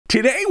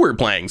Today we're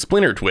playing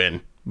Splinter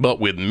Twin, but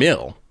with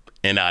Mill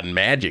and on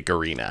Magic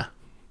Arena.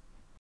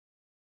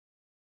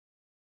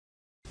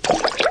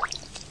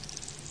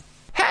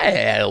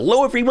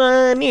 Hello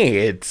everyone,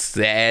 it's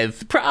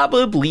Seth,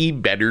 probably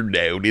better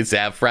known as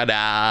Saffron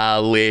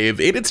Olive,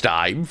 and it's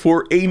time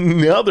for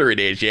another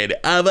edition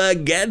of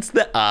Against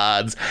the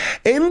Odds.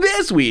 And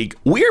this week,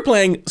 we're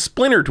playing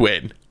Splinter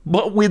Twin,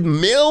 but with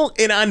Mill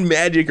and on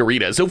Magic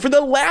Arena. So for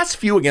the last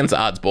few Against the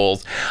Odds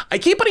bowls, I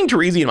keep putting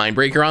Terisian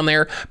Mindbreaker on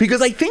there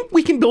because I think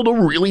we can build a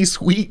really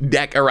sweet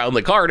deck around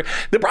the card.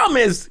 The problem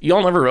is,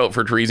 y'all never vote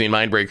for Terisian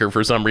Mindbreaker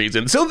for some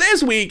reason. So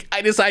this week,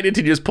 I decided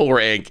to just pull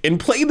rank and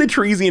play the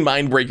Terisian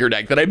Mindbreaker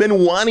deck that I've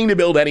been wanting to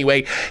build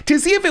anyway to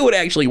see if it would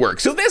actually work.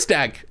 So this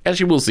deck,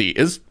 as you will see,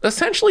 is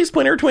essentially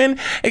Splinter Twin,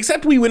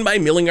 except we win by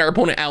milling our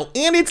opponent out,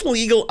 and it's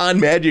legal on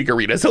Magic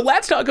Arena. So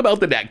let's talk about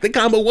the deck, the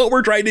combo, what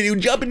we're trying to do,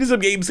 jump into some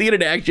games, see it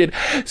in action.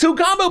 So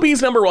combo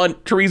piece number one,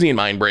 Terisian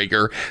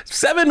Mindbreaker,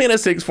 7 mana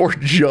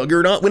 6/4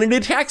 Juggernaut. When it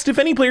attacks, if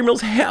any player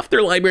mills half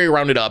their library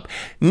rounded up,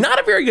 not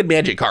a very good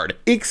Magic card,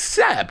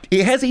 except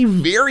it has a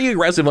very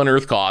aggressive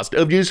unearth cost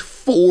of just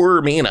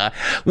 4 mana.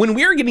 When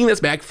we're getting this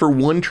back for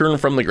 1 turn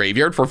from the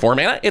graveyard for 4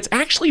 mana, it's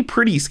actually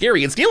pretty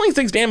scary. It's dealing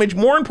 6 damage,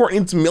 more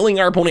important, it's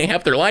milling our opponent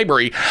half their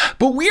library,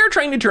 but we are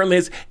trying to turn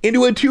this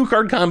into a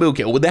 2-card combo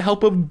kill with the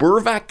help of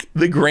Bruvac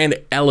the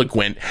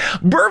Grandiloquent.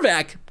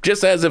 Bruvac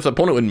just says if the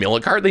opponent would mill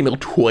a card, they mill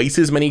twice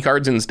as many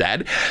cards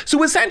instead.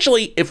 So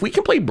essentially, if we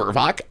can play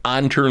Bruvac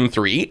on turn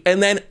 3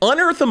 and then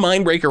unearth the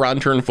Mindbreaker on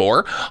turn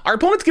 4, our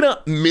opponent's gonna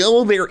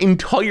mill their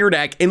entire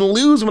deck and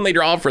lose when they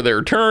draw for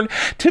their turn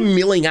to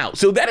milling out.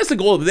 So that is the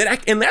goal of the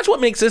deck, and that's what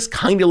makes this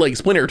kind of like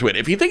Splinter Twin.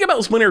 If you think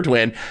about Splinter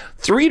Twin,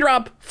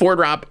 3-drop,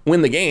 4-drop,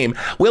 win the game.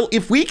 Well,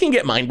 if we can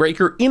get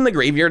Mindbreaker in the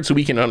graveyard so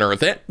we can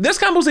unearth it, this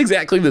combo's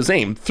exactly the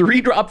same.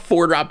 3-drop,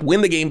 4-drop,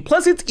 win the game,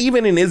 plus it's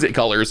even in Izzet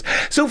colors.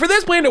 So for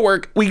this plan to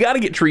work, we got to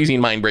get Terisian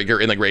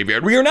Mindbreaker in the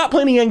graveyard. We are not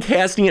planning on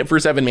casting it for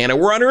 7 mana.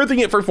 We're unearthing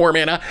it for 4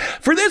 mana.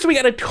 For this, we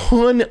got a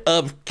ton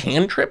of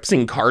cantrips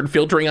and card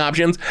filtering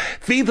options.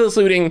 Faithless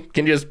Looting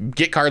can just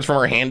get cards from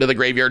our hand to the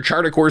graveyard.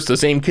 Chart, of course, the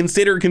same.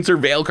 Consider can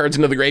surveil cards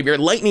into the graveyard.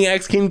 Lightning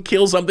Axe can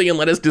kill something and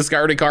let us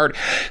discard a card.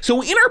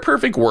 So in our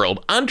perfect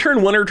world, on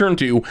turn 1 or turn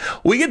 2,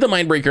 we get the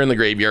Mindbreaker in the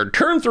graveyard.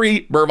 Turn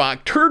 3,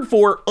 Bruvac. Turn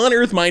 4,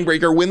 unearth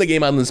Mindbreaker, win the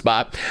game on the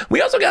spot. We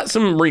also got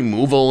some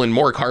removal and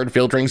more card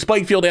filtering.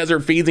 Spikefield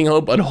Hazard, Phasing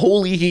Hope,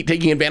 Unholy Heat,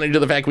 taking advantage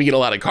of the fact we get a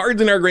lot of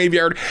cards in our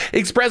graveyard.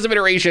 Expressive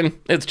Iteration,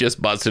 it's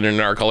just busted in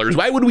our colors.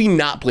 Why would we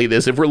not play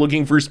this if we're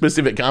looking for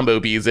specific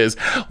combo pieces?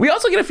 We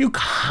also get a few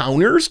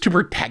counters to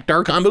protect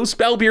our combo.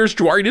 Spell Pierce,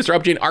 Jwari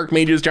Disruption,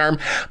 Archmage's Charm,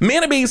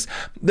 Mana Base.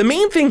 The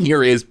main thing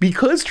here is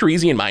because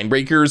Terisian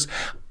Mindbreaker's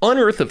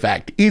Unearth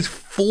effect is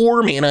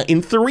 4 mana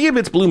in 3 of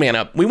its blue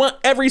mana. We want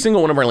every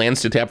single one of our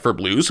lands to tap for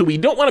blue, so we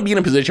don't want to be in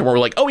a position where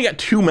we're like, oh, we got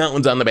 2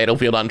 mountains on the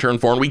battlefield on turn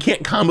 4 and we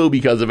can't combo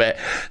because of it.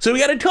 So we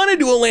got a ton of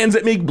dual lands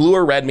that make blue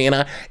or red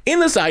mana in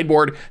the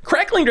sideboard.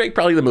 Crackling Drake,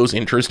 probably the most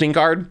interesting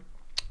card.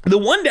 The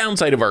one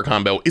downside of our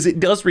combo is it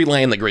does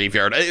rely on the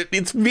graveyard.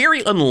 It's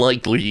very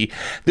unlikely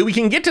that we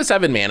can get to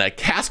 7 mana,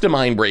 cast a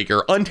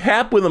Mindbreaker,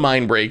 untap with a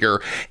Mindbreaker,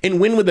 and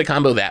win with the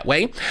combo that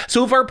way.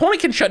 So if our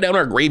opponent can shut down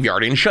our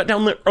graveyard and shut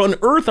down the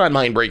unearth on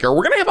Mindbreaker,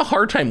 we're gonna have a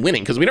hard time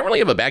winning because we don't really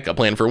have a backup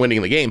plan for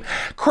winning the game.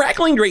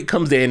 Crackling Drake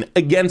comes in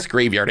against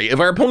Graveyard Hate. If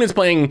our opponent's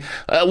playing,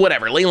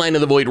 whatever, Leyline of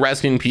the Void,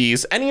 Rest in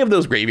Peace, any of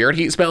those Graveyard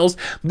Hate spells,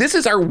 this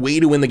is our way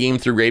to win the game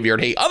through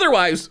Graveyard Hate.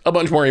 Otherwise, a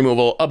bunch more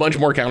removal, a bunch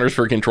more counters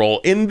for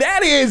control, and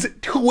that is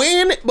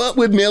Twin, but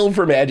with mill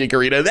for Magic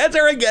Arena. That's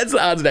our Against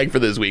the Odds deck for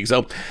this week.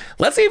 So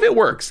let's see if it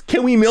works.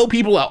 Can we mill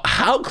people out?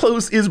 How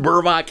close is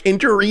Bruvac and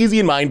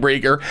Terisian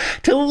Mindbreaker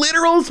to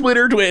literal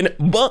Splinter Twin,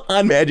 but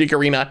on Magic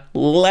Arena?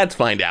 Let's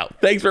find out.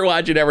 Thanks for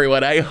watching,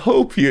 everyone. I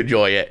hope you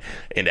enjoy it,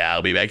 and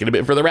I'll be back in a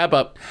bit for the wrap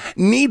up.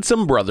 Need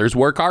some Brothers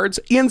War cards?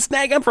 And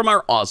snag them from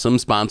our awesome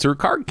sponsor,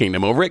 Card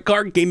Kingdom, over at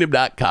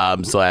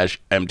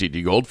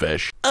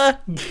cardkingdom.com/mtggoldfish.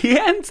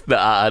 Against the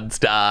Odds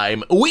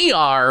time. We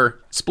are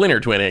Splinter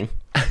Twinning,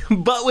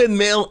 but with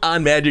Mill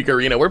on Magic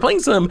Arena. We're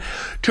playing some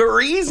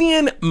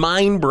Terisian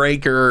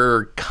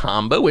Mindbreaker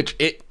combo, which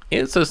it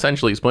is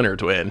essentially Splinter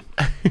Twin.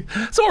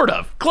 Sort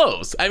of.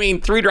 Close. I mean,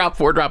 3-drop,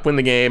 4-drop, win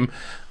the game.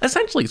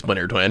 Essentially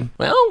Splinter Twin.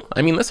 Well,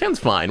 I mean, this hand's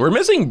fine. We're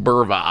missing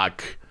Bruvac,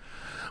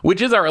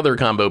 which is our other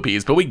combo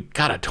piece, but we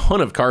got a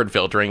ton of card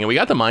filtering, and we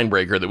got the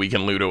Mindbreaker that we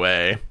can loot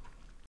away.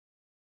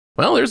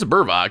 Well, there's a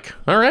Bruvac.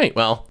 All right,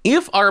 well,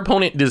 if our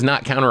opponent does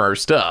not counter our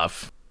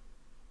stuff,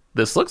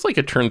 this looks like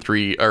a turn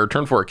 3 or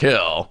turn 4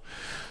 kill.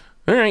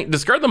 All right,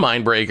 discard the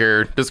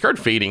Mindbreaker, discard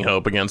Fading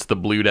Hope against the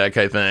blue deck,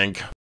 I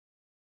think.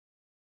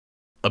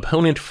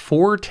 Opponent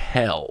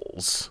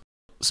foretells.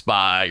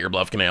 Spy your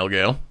bluff, Canal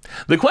go.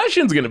 The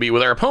question's gonna be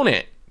with our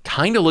opponent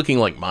kind of looking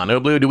like mono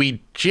blue, do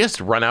we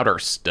just run out our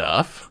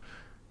stuff?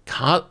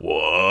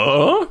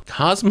 What?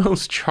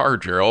 Cosmos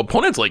Charger. Oh,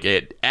 opponent's like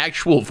an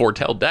actual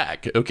Foretell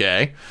deck.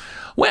 Okay.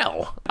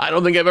 Well, I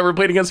don't think I've ever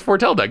played against a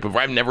Foretell deck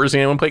before. I've never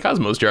seen anyone play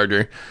Cosmos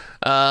Charger.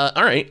 All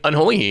right,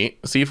 Unholy Heat.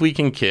 See if we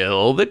can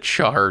kill the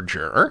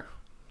Charger.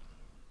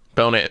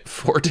 Opponent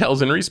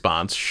foretells in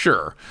response.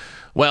 Sure.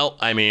 Well,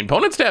 I mean,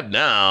 opponent step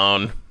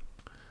down.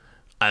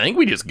 I think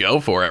we just go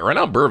for it. Right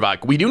now,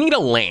 Bruvac, we do need a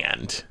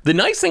land. The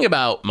nice thing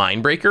about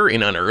Mindbreaker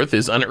in Unearth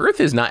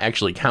is not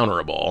actually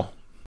counterable.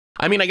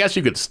 I mean, I guess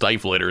you could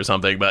stifle it or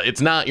something, but it's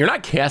not, you're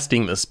not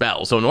casting the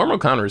spell, so normal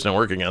counters don't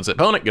work against it.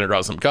 Opponent gonna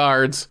draw some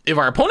cards. If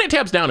our opponent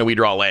taps down and we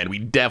draw land, we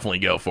definitely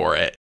go for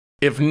it.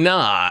 If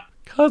not,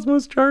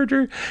 Cosmos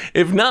Charger.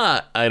 If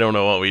not, I don't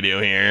know what we do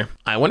here.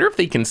 I wonder if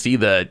they can see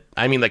the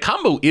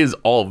combo is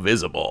all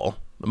visible.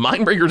 The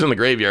Mindbreaker's in the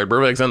graveyard,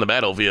 Bruvac's on the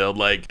battlefield.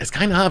 Like, it's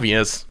kind of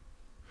obvious.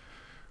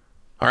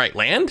 All right,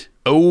 land?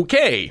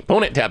 Okay,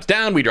 opponent taps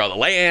down, we draw the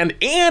land,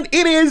 and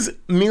it is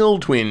Mill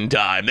Twin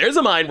time. There's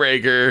a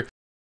Mindbreaker.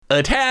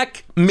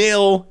 Attack,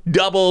 mill,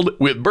 doubled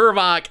with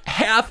Bruvac.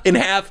 Half and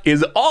half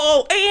is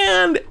all,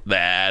 and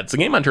that's a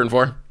game on turn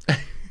 4.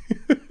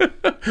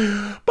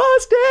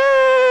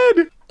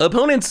 Busted!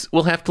 Opponents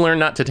will have to learn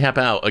not to tap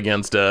out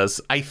against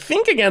us. I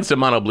think against a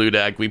mono blue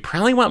deck, we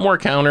probably want more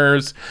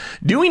counters.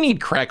 Do we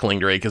need Crackling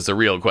Drake is the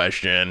real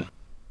question.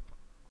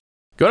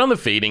 Go down the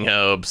Fading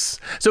Hopes.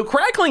 So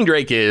Crackling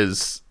Drake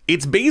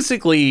it's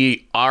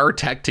basically our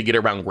tech to get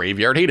around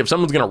Graveyard Hate. If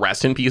someone's gonna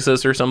rest in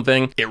pieces or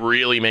something, it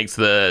really makes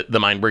the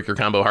Mindbreaker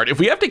combo hard. If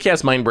we have to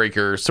cast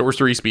Mindbreaker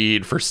sorcery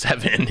speed for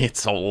 7,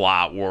 it's a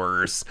lot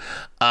worse.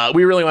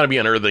 We really want to be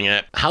unearthing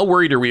it. How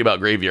worried are we about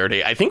Graveyard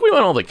Hate? I think we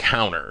want all the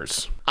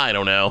counters. I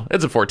don't know.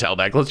 It's a Foretell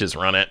deck. Let's just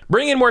run it.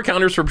 Bring in more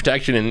counters for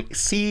protection and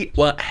see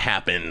what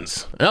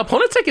happens. Now,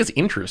 opponent's deck is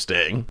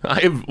interesting.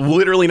 I've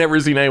literally never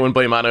seen anyone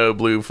play mono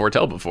blue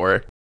Foretell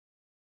before.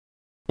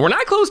 We're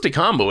not close to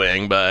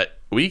comboing, but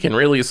we can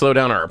really slow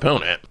down our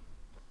opponent.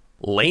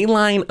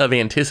 Leyline of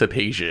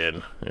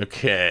Anticipation.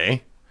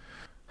 Okay.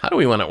 How do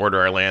we want to order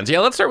our lands? Yeah,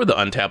 let's start with the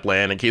untapped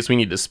land in case we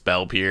need to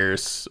Spell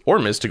Pierce or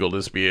Mystical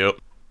Dispute.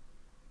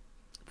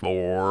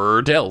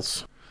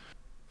 Foretells.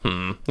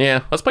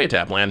 Yeah, let's play a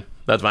tap land.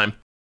 That's fine.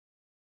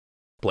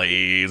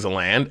 Plays a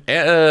land.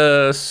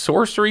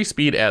 Sorcery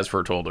speed as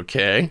foretold.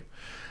 Okay.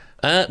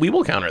 We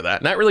will counter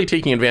that. Not really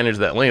taking advantage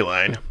of that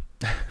leyline.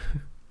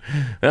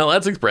 Well,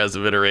 that's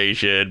Expressive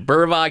Iteration.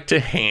 Bruvac to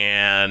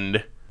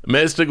hand.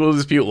 Mystical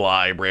Dispute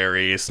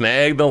Library.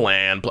 Snag the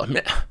land.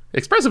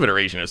 Expressive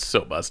Iteration is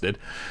so busted.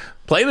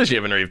 Play the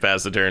Shivan Reef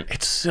past the turn.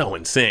 It's so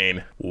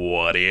insane.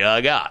 What do you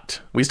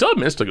got? We still have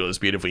Mystical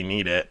Dispute if we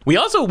need it. We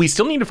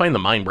still need to find the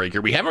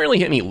Mindbreaker. We haven't really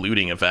hit any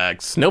looting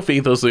effects. No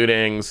Faithless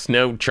Lootings.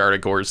 No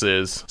Charted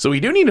Courses. So we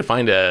do need to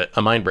find a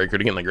Mindbreaker to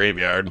get in the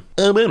graveyard.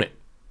 Opponent.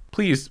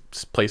 Please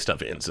play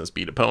stuff at instant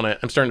speed. Opponent.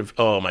 I'm starting to,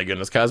 oh my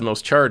goodness,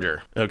 Cosmos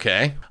Charger.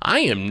 Okay. I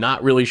am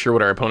not really sure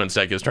what our opponent's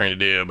deck is trying to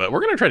do, but we're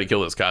going to try to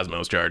kill this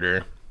Cosmos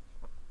Charger.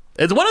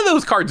 It's one of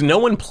those cards, no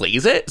one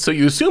plays it, so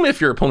you assume if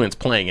your opponent's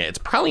playing it, it's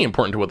probably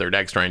important to what their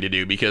deck's trying to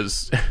do,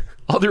 because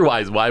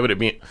otherwise, why would it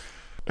be?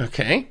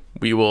 Okay,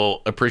 we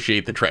will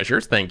appreciate the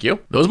treasures, thank you.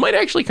 Those might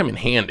actually come in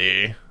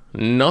handy.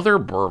 Another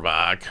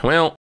Bruvac.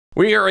 Well,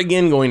 we are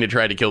again going to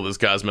try to kill this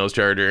Cosmos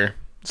Charger.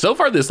 So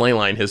far, this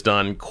leyline has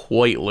done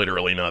quite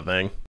literally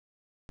nothing.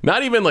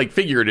 Not even like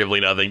figuratively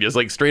nothing, just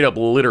like straight up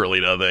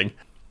literally nothing.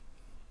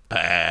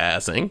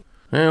 Passing.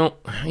 Well,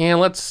 yeah,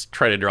 let's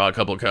try to draw a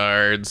couple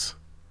cards.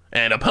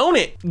 And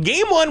opponent,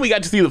 game 1, we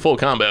got to see the full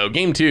combo.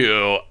 Game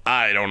 2,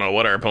 I don't know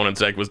what our opponent's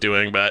deck was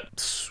doing, but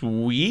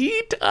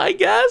sweet, I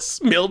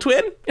guess. Mill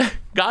Twin,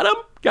 got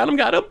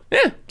him.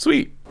 Yeah,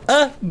 sweet.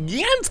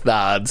 Against the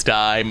odds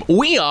time,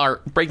 we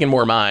are breaking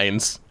more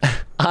minds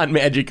on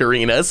Magic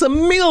Arena.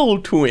 Some Mill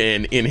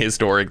Twin in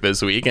Historic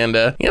this week, and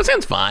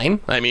sounds fine.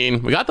 I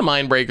mean, we got the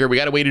Mindbreaker, we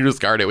got a way to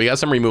discard it, we got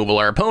some removal.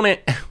 Our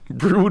opponent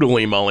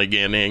brutally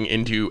mulliganing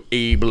into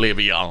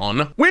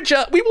Oblivion, which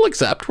we will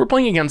accept. We're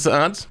playing against the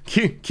odds.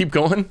 Keep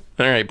going.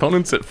 All right,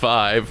 opponent's at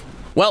 5.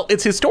 Well,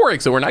 it's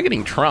Historic, so we're not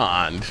getting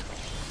Troned.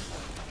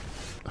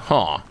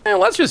 Huh.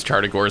 Let's just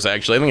Charted Course,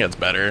 actually. I think that's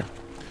better.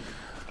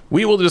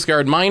 We will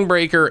discard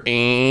Mindbreaker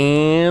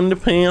and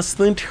pass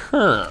the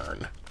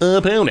turn.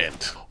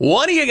 Opponent.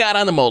 What do you got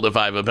on the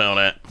Moldify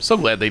opponent? So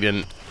glad they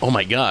didn't. Oh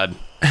my god.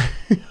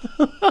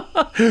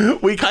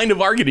 We kind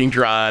of are getting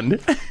drawn.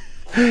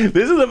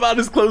 This is about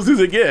as close as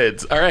it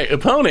gets. All right,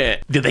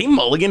 opponent. Did they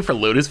mulligan for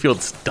Lotus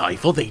Field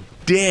Stifle? They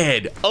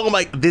did. Oh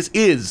my, this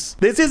is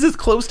as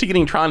close to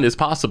getting Tron as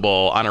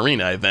possible on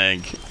Arena, I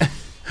think.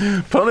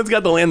 Opponent's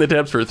got the land that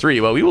taps for 3.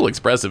 Well, we will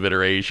Expressive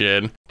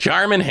Iteration.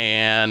 Charm in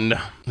hand.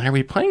 Are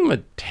we playing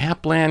the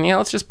tap land? Yeah,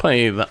 let's just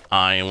play the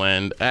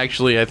island.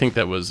 Actually, I think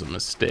that was a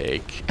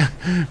mistake.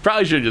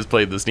 Probably should have just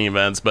played the Steam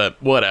Vents,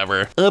 but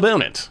whatever.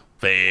 Opponent.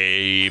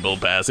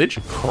 Fabled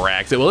Passage.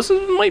 Cracks it. Well, this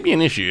might be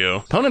an issue.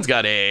 Opponent's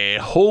got a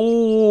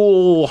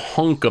whole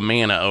hunk of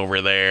mana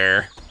over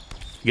there.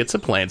 Gets a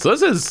plan. So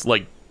this is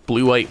like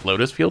blue-white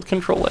Lotus Field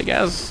control, I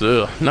guess.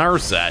 Ugh,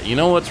 Narset. You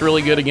know what's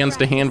really good against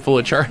a handful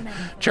of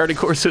Charted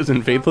Courses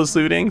and Faithless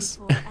Lootings?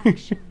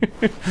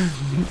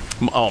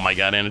 Oh my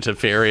god, and a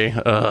Teferi.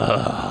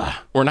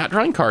 We're not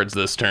drawing cards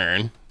this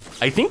turn.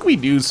 I think we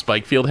do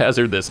Spike Field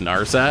Hazard this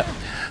Narset.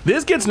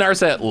 This gets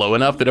Narset low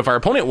enough that if our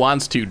opponent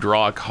wants to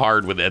draw a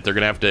card with it, they're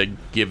gonna have to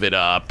give it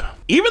up.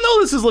 Even though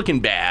this is looking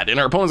bad, and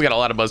our opponent's got a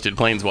lot of busted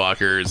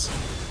Planeswalkers,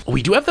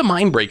 we do have the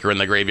Mindbreaker in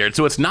the graveyard,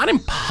 so it's not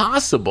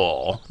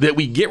impossible that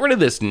we get rid of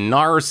this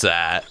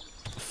Narset,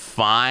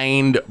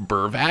 find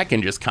Bruvac,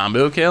 and just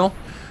combo kill.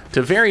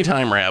 To Fairy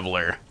Time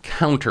Raveler,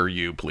 counter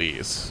you,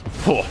 please.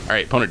 Oh, all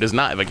right, opponent does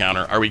not have a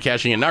counter. Are we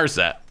cashing a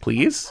Narset,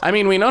 please? I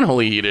mean, we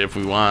unholy heat it if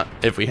we want,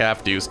 if we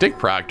have to. Stick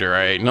Proctor, all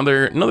right,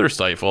 another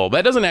Stifle.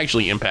 That doesn't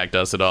actually impact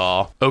us at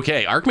all.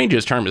 Okay,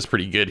 Archmage's Charm is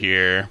pretty good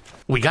here.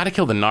 We gotta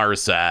kill the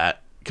Narset,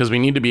 because we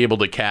need to be able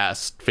to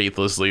cast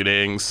Faithless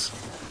Lootings.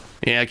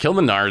 Yeah, kill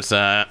the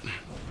Narset.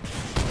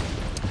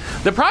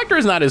 The Proctor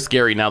is not as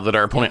scary now that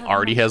our opponent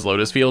already has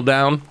Lotus Field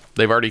down.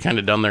 They've already kind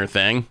of done their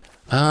thing.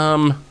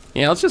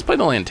 Yeah, let's just play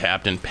the land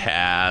tapped and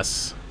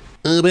pass.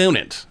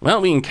 Opponent.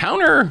 Well, we can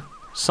counter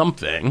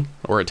something,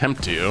 or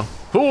attempt to.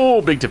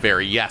 Oh, big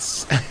Teferi,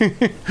 yes.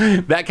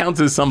 That counts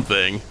as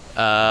something.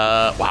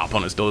 Wow,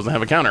 opponent still doesn't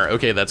have a counter.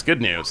 Okay, that's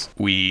good news.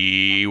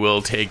 We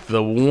will take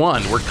the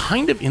 1. We're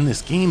kind of in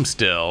this game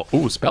still.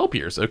 Ooh, Spell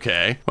Pierce,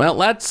 okay. Well,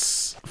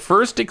 let's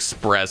first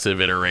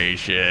Expressive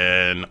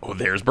Iteration. Oh,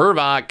 there's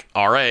Bruvac.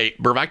 All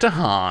right, Bruvac to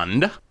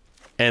Hand.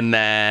 And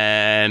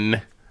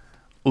then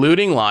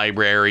Looting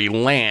Library,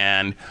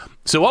 land.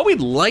 So what we'd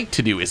like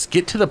to do is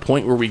get to the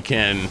point where we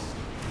can,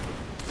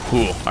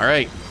 all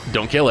right,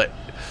 don't kill it.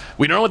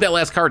 We don't know what that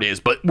last card is,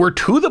 but we're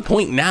to the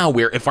point now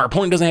where if our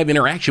opponent doesn't have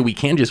interaction, we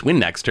can just win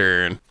next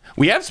turn.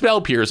 We have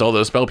Spell Pierce,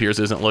 although Spell Pierce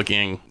isn't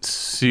looking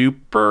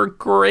super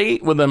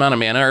great with the amount of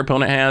mana our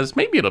opponent has.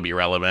 Maybe it'll be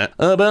relevant.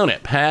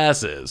 Opponent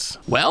passes.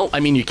 Well, I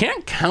mean, you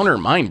can't counter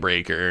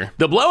Mindbreaker.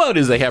 The blowout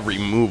is they have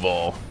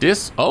removal.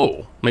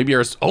 Maybe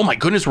ours, oh my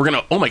goodness, we're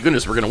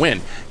gonna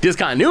win.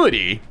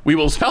 Discontinuity, we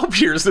will Spell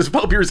Pierce. The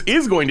Spell Pierce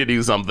is going to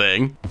do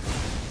something.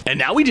 And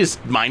now we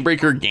just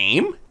Mindbreaker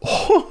game?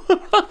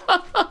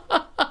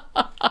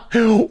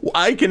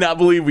 I cannot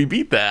believe we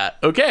beat that.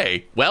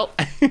 Okay, well,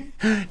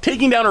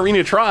 taking down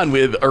Arena Tron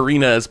with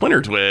Arena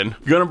Splinter Twin.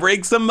 Gonna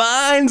break some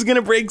minds,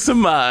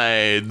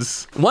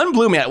 One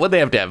blue mat, what they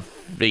have to have?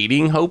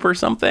 Fading Hope or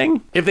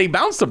something? If they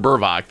bounce the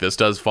Bruvac, this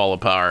does fall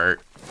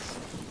apart.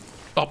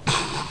 Oh.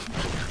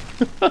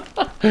 All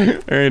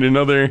right,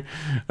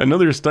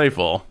 another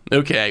Stifle.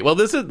 Okay, well,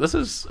 this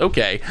is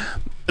okay.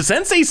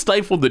 Since they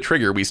stifled the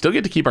trigger, we still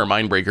get to keep our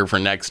Mindbreaker for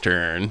next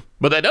turn.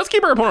 But that does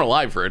keep our opponent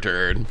alive for a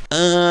turn.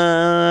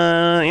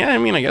 Yeah, I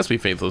mean, I guess we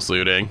Faithless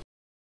Looting.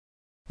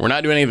 We're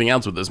not doing anything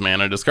else with this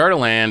mana. Discard a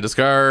land,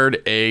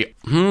 discard a,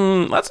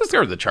 let's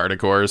discard the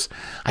Charticors.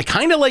 I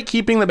kind of like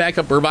keeping the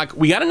backup Bruvac.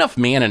 We got enough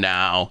mana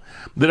now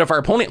that if our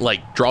opponent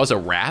like draws a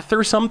Wrath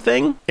or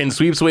something and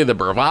sweeps away the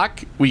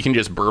Bruvac, we can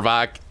just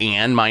Bruvac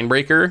and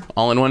Mindbreaker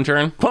all in one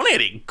turn. Opponent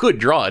had a good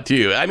draw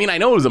too. I mean, I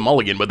know it was a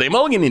mulligan, but they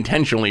mulliganed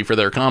intentionally for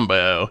their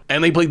combo.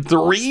 And they played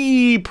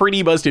 3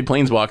 pretty busted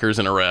Planeswalkers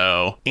in a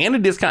row and a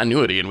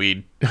Discontinuity, and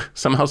we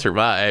somehow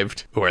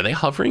survived. Oh, are they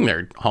hovering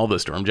their Hall of the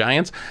Storm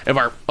Giants?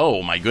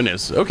 Oh my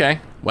goodness, okay.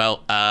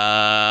 Well,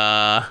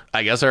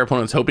 I guess our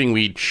opponent's hoping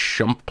we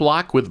chump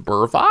block with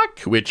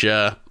Bruvac, which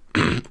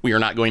we are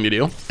not going to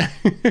do.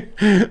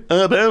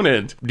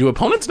 Opponent. Do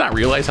opponents not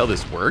realize how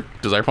this works?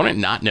 Does our opponent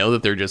not know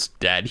that they're just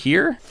dead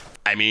here?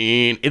 I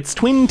mean, it's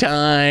twin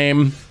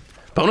time.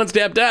 Opponent's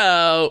tapped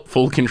out.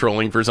 Full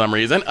controlling for some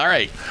reason. All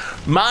right,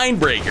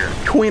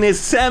 Mindbreaker, Twin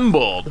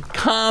assembled,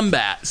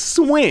 combat,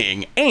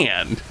 swing,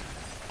 and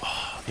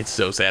it's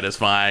so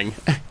satisfying.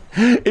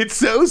 It's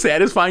so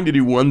satisfying to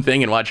do one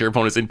thing and watch your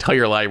opponent's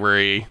entire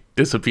library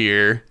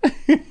disappear.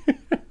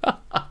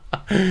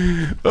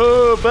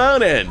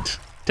 Opponent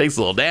takes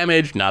a little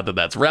damage, not that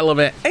that's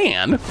relevant,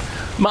 and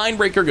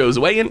Mindbreaker goes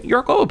away and your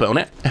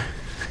opponent.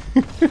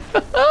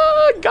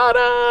 Got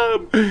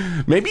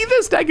him. Maybe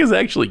this deck is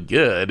actually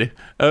good.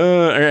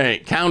 All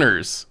right,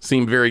 counters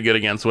seem very good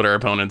against what our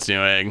opponent's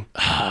doing.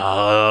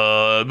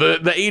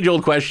 The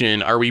age-old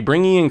question, are we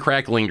bringing in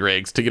Crackling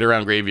Drakes to get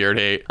around Graveyard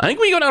Hate? I think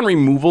we go down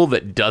removal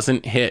that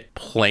doesn't hit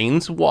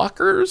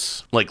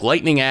Planeswalkers, like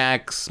Lightning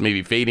Axe,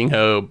 maybe Fading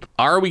Hope.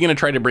 Are we gonna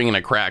try to bring in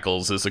a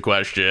Crackles is the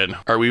question.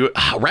 Are we,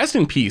 Rest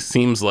in Peace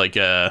seems like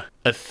a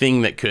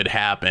thing that could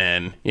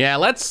happen. Yeah,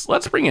 let's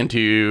bring in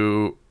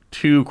two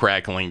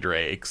Crackling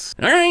Drakes.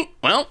 All right,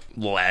 well,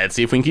 let's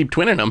see if we can keep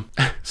twinning them.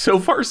 So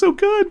far, so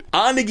good.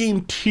 On to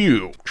game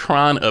 2.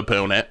 Tron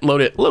opponent.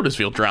 Lotus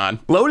Field Tron.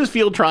 Lotus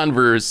Field Tron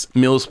versus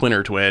Mill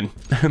Splinter Twin.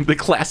 The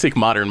classic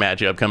modern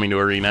matchup coming to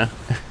Arena.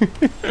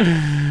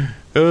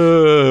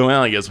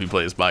 Well, I guess we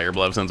play Spire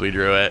Bluff since we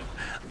drew it.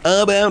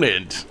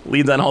 Opponent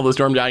leads on all the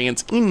Storm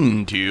Giants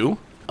into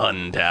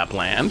untap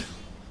land.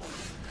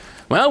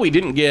 Well, we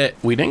didn't get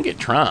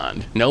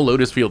Tron. No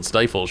Lotus Field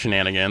Stifle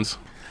shenanigans.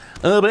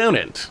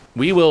 Opponent.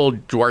 We will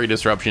Jwari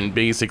Disruption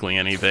basically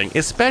anything,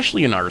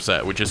 especially in our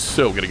set, which is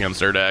so good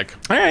against our deck.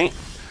 All right.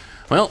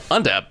 Well,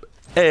 untap.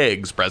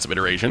 Expressive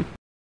Iteration.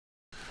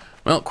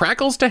 Well,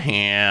 Crackles to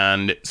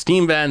hand.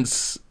 Steam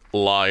Vents.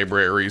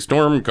 Library.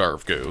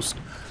 Stormcarf Ghost.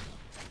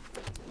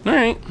 All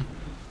right.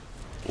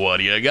 What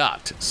do you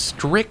got?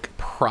 Strict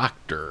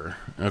Proctor.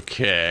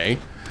 Okay.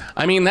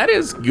 I mean, that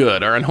is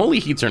good. Our Unholy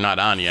Heats are not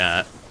on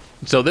yet.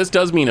 So this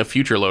does mean a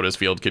future Lotus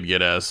Field could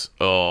get us.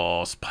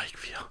 Oh, Spike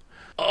Field.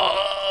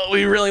 Oh, Oh,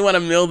 we really want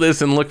to mill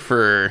this and look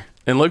for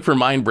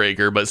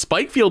Mindbreaker, but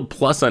Spike Field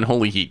plus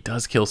Unholy Heat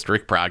does kill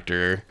Strict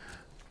Proctor.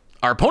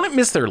 Our opponent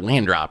missed their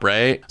land drop,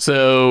 right?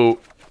 So,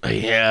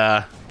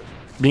 yeah,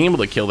 being able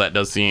to kill that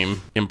does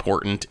seem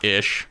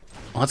important-ish.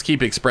 Let's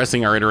keep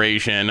expressing our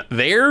iteration.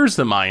 There's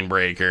the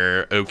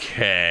Mindbreaker.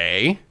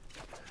 Okay.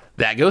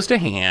 That goes to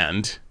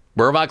hand.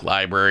 Bruvac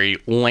Library,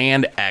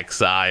 land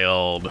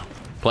exiled.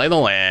 Play the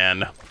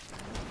land.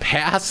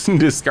 Pass and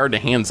discard to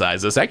hand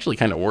size. This actually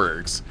kind of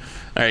works.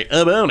 All right,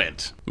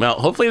 opponent. Well,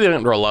 hopefully they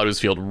didn't draw Lotus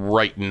Field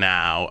right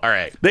now. All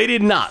right, they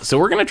did not. So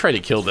we're gonna try to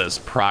kill this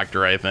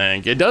Proctor, I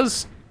think. It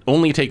does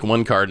only take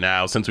one card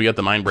now since we got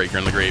the Mindbreaker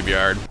in the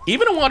graveyard.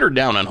 Even a watered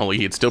down Unholy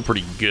Heat's still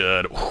pretty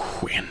good.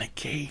 Ooh, and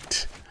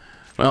negate.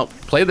 Well,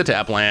 play the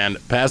tap land,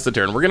 pass the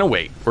turn. We're gonna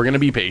wait. We're gonna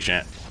be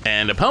patient.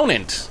 And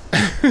opponent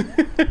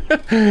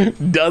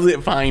does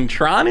it find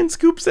Tron and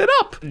scoops it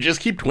up.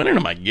 Just keep twinning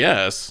them, I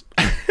guess.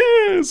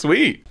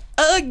 Sweet.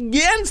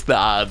 Against the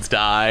odds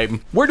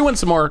time. We're doing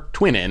some more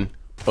twinning.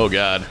 Oh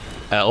God,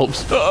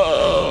 elves.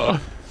 Oh.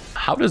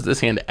 How does this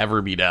hand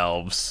ever beat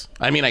elves?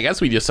 I mean, I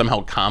guess we just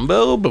somehow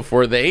combo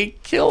before they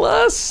kill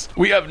us.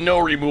 We have no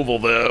removal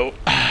though.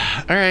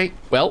 All right,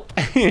 well.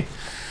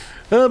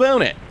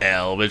 Opponent,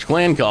 Elvish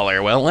Clan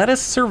Caller. Well, let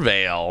us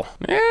surveil.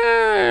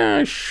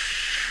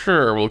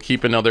 Sure, we'll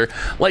keep another.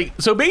 Like,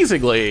 so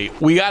basically,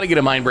 we got to get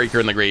a Mindbreaker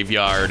in the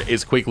graveyard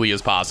as quickly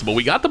as possible.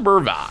 We got the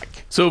Bruvac.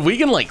 So if we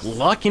can, like,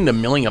 luck into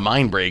milling a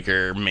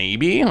Mindbreaker,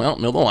 maybe. Well,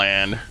 mill the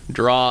land.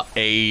 Draw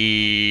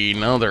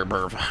another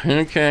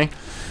Bruvac. Okay.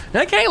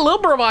 Okay, a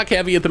little Bruvac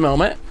heavy at the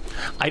moment.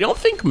 I don't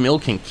think mill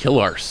can kill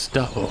our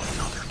stuff. Oh,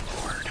 another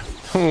Lord.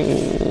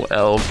 Oh,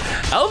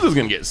 Elf. Elf is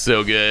going to get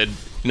so good.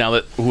 Now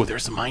that, oh,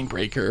 there's a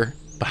Mindbreaker,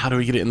 but how do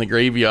we get it in the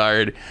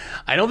graveyard?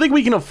 I don't think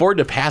we can afford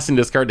to pass and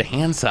discard to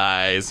hand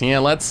size. Yeah,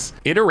 let's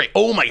iterate.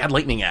 Oh my God,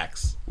 Lightning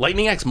Axe.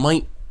 Lightning Axe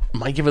might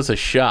give us a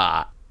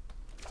shot.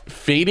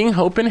 Fading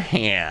Hope in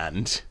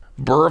hand.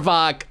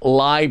 Bruvac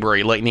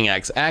Library, Lightning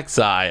Axe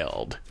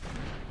exiled.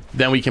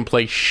 Then we can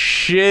play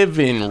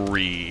Shivan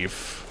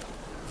Reef.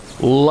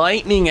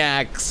 Lightning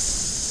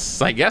Axe,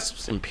 I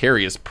guess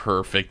Imperious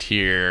perfect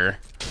here.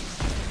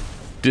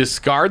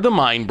 Discard the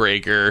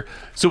Mindbreaker.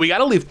 So we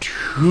gotta live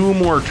 2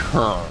 more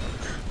turns.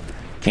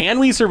 Can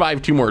we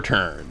survive 2 more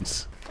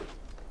turns?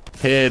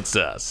 Hits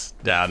us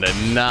down to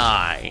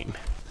 9.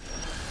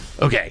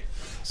 Okay,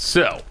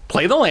 so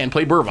play the land,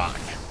 play Bruvac.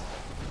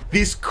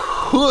 This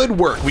could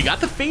work. We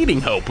got the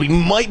Fading Hope. We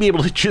might be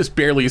able to just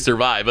barely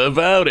survive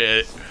about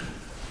it.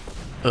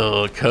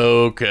 Oh,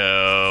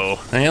 Coco.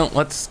 Well,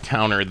 let's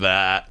counter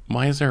that.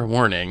 Why is there a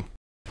warning?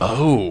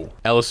 Oh,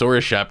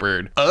 Allosaurus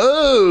Shepherd.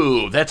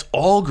 Oh, that's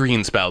all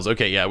green spells.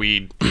 Okay, yeah,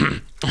 we...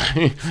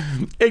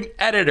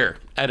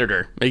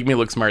 Editor, make me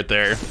look smart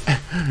there.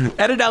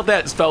 Edit out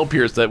that Spell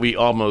Pierce that we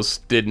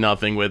almost did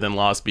nothing with and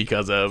lost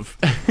because of.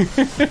 All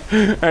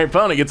right,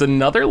 opponent gets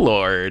another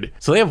Lord.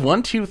 So they have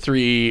 1, 2,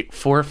 3,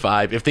 4,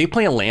 5. If they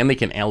play a land, they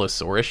can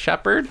Allosaurus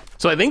Shepherd.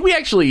 So I think we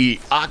actually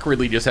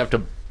awkwardly just have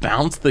to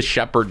bounce the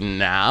Shepherd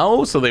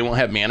now so they won't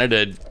have mana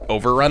to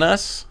overrun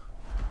us.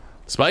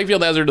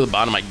 Spikefield Hazard to the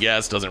bottom, I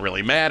guess, doesn't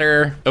really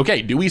matter.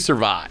 Okay, do we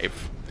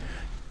survive?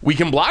 We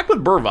can block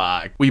with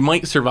Bruvac. We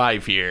might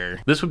survive here.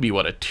 This would be,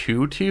 what, a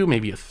 2-2?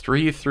 Maybe a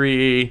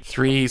 3-3,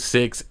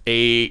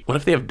 3-6-8. What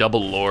if they have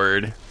double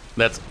Lord?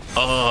 That's,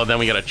 oh, then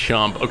we got a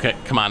chump. Okay,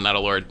 come on, not a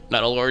Lord,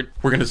 not a Lord.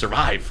 We're gonna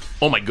survive.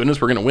 Oh my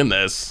goodness, we're gonna win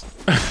this.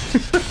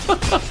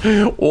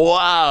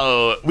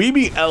 Wow, we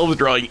beat elves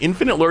drawing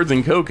infinite Lords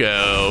and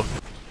Coco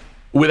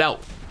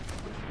without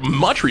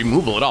much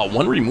removal at all.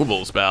 1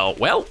 removal spell.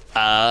 Well,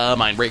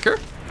 Mindbreaker.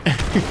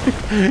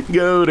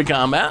 Go to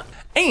combat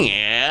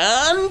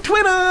and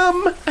twin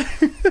him.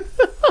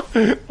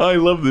 I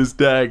love this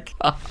deck.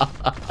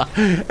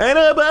 An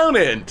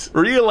opponent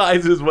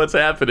realizes what's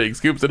happening,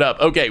 scoops it up.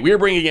 Okay, we're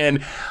bringing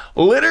in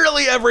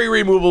literally every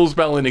removal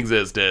spell in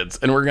existence,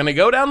 and we're gonna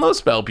go down those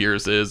Spell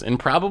Pierces and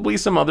probably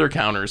some other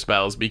counter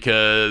spells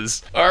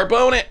because our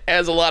opponent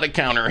has a lot of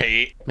counter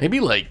hate.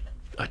 Maybe like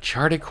a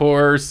Chartic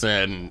Horse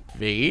and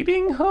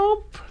Fading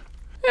Hope?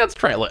 Yeah, let's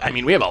try it. I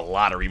mean, we have a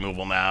lot of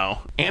removal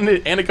now and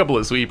a couple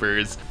of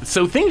sweepers,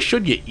 so things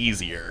should get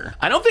easier.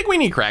 I don't think we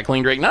need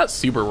Crackling Drake. Not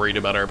super worried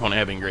about our opponent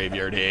having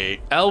graveyard hate.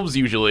 Elves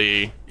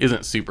usually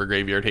isn't super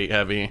graveyard hate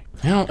heavy.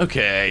 Well,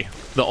 okay,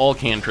 the all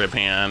cantrip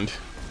hand.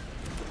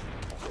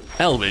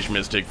 Elvish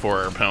Mystic for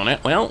our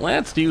opponent. Well,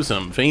 let's do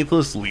some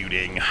Faithless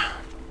Looting.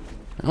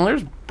 Well,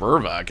 there's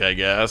Bruvac, I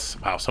guess.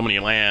 Wow, so many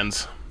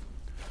lands.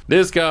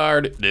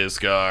 Discard,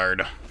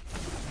 discard.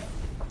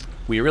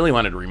 We really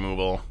wanted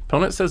removal.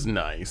 Opponent says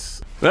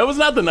nice. That was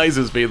not the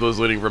nicest Faithless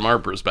Looting from our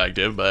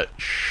perspective, but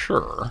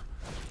sure.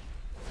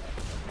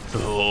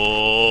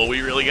 Oh, we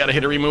really gotta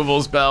hit a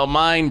removal spell.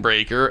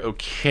 Mindbreaker.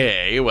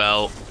 Okay,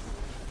 well.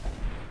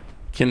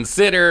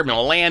 Consider, I'm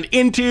gonna land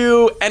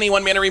into any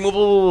 1-mana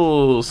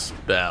removal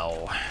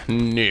spell.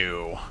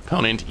 New.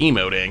 Opponent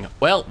emoting.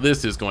 Well,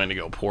 this is going to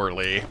go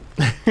poorly.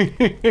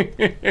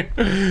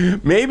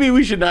 Maybe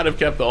we should not have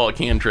kept the all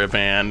cantrip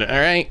hand. All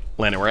right,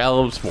 landing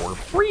elves for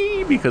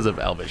free because of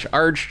Elvish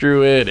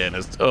Archdruid, and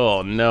it's,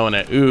 oh no, and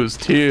a ooze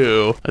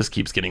too. This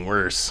keeps getting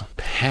worse.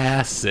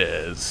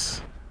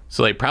 Passes.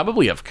 So they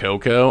probably have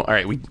Coco. All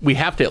right, we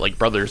have to hit like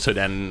Brotherhood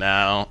End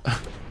now.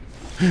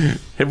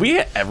 Have we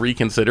ever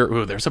considered,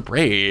 ooh, there's a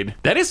braid.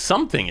 That is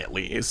something at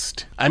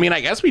least. I mean,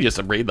 I guess we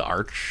just braid the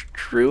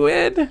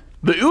Archdruid.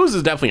 The ooze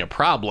is definitely a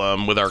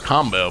problem with our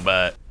combo,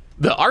 but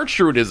the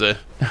Archdruid is a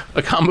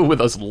combo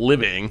with us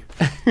living.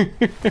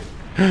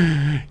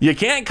 You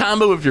can't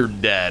combo if you're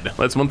dead.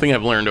 That's one thing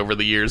I've learned over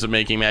the years of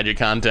making Magic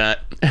content.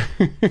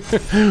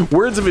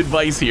 Words of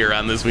advice here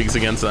on this week's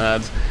Against the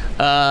Odds.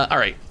 All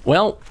right,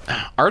 well,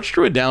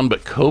 Archdruid down,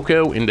 but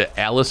Coco into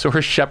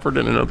Allosaurus Shepherd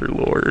and another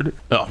Lord.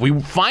 Oh, we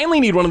finally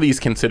need one of these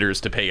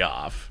considers to pay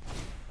off.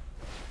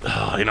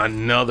 Oh, and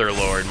another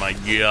Lord, my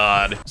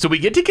God. So we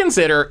get to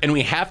consider, and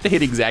we have to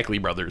hit exactly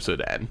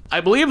Brotherhood End.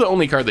 I believe the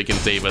only card that can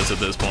save us at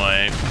this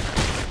point.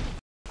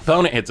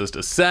 Opponent hits us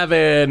to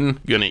 7.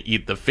 Gonna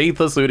eat the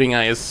Faithless Looting,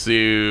 I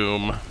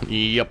assume.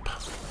 Yep.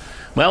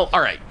 Well,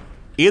 all right.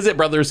 Is it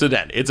Brotherhood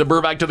End? It's a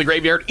Bruvac to the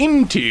graveyard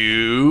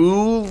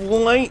into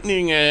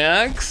Lightning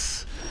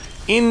Axe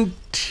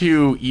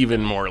into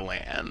even more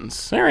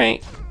lands. All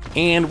right.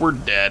 And we're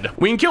dead.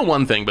 We can kill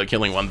one thing, but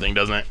killing one thing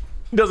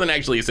doesn't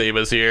actually save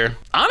us here.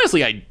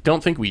 Honestly, I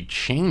don't think we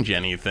change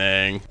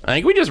anything. I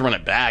think we just run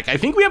it back. I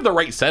think we have the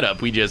right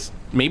setup.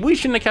 Maybe we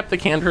shouldn't have kept the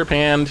cantrip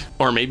hand,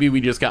 or maybe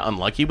we just got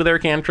unlucky with our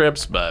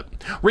cantrips, but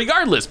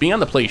regardless, being on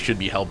the play should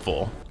be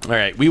helpful. All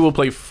right, we will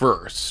play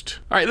first.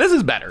 All right, this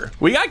is better.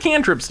 We got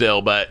cantrip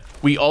still, but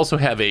we also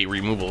have a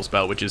removal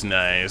spell, which is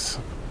nice.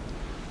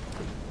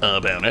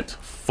 About it.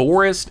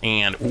 Forest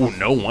and, ooh,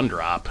 no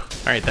 1-drop. All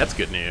right, that's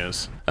good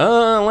news.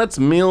 Let's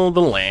mill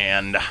the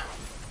land.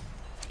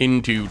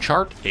 Into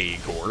Chart a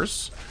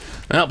Course.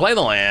 Now play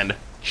the land.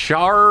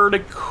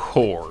 Chart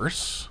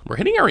Course. We're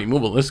hitting our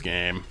removal this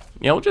game.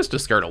 Yeah, we'll just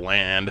discard a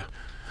land.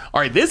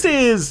 All right, this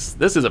is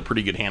a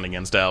pretty good hand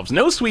against elves.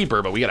 No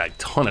sweeper, but we got a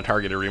ton of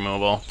targeted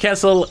removal.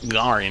 Kessel,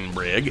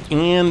 Garenbrig,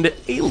 and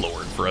a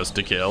Lord for us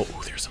to kill.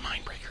 Ooh, there's a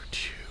Mindbreaker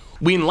too.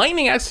 We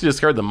Lightning Axe to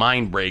discard the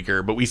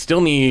Mindbreaker, but we still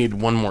need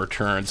one more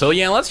turn. So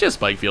yeah, let's just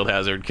Spike Field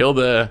Hazard. Kill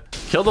the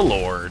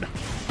Lord.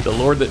 The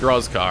Lord that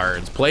draws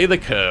cards. Play the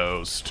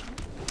Coast.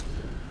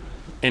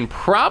 And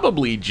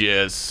probably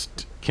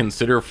just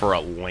consider for a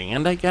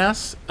land, I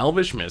guess.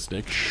 Elvish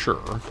Mystic,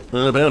 sure.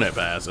 Opponent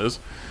passes.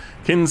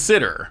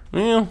 Consider.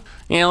 Well,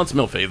 yeah, let's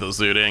mill Faithless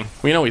Looting.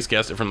 We can always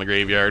cast it from the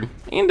graveyard.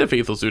 Into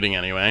Faithless Looting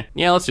anyway.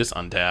 Yeah, let's just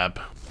untap.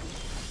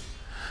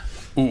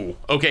 Ooh,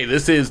 okay,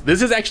 this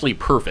is actually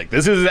perfect.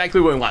 This is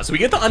exactly what we want. So we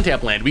get the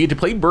untap land. We get to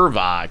play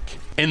Bruvac.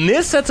 And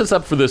this sets us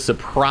up for the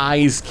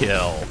surprise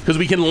kill. Because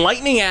we can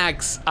Lightning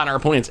Axe on our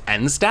opponent's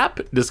end step,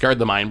 discard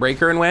the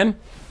Mindbreaker and win.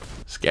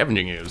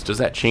 Scavenging Ooze, does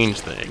that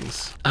change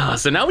things?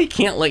 So now we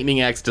can't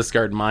Lightning Axe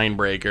discard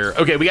Mindbreaker.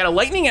 Okay, we got a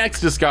Lightning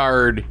Axe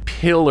discard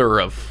Pillar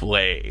of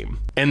Flame.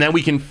 And then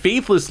we can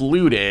Faithless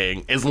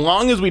Looting. As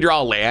long as we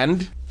draw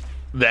land,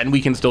 then we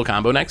can still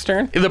combo next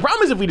turn. The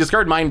problem is if we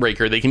discard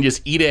Mindbreaker, they can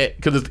just eat it,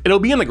 because it'll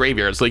be in the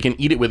graveyard, so they can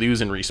eat it with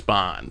Ooze in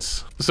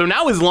response. So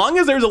now as long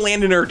as there's a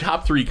land in our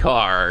top 3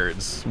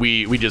 cards,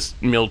 we just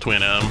mill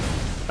twin them.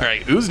 All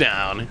right, Ooze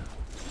down.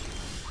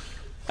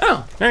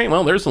 Oh, all right,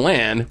 well, there's the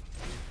land.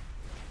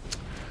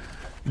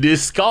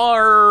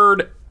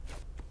 Discard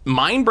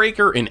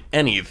Mindbreaker in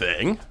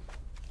anything,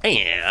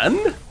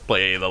 and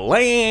play the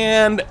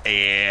land,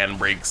 and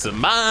break some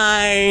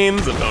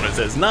minds. Opponent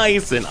says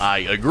nice, and I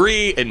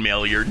agree, and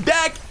mill your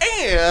deck,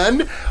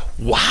 and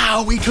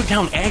wow, we took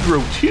down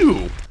aggro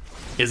too.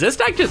 Is this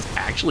deck just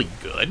actually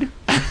good?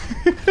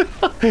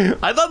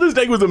 I thought this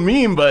deck was a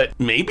meme, but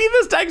maybe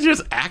this deck's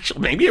just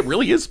maybe it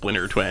really is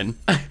Splinter Twin.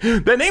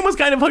 The name was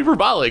kind of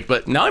hyperbolic,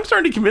 but now I'm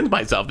starting to convince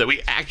myself that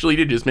we actually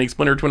did just make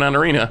Splinter Twin on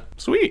Arena.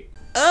 Sweet.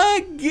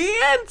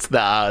 Against the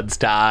Odds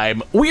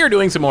time, we are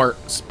doing some more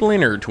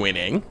Splinter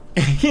Twinning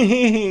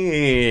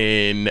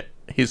in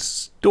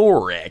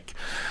Historic.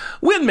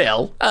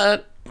 Windmill,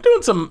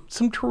 doing some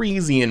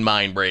Terisian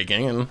mind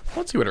breaking, and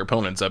let's see what our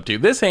opponent's up to.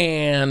 This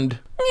hand,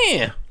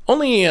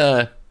 only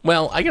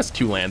well, I guess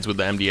 2 lands with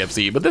the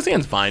MDFC, but this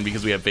hand's fine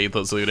because we have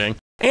Faithless Looting.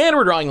 And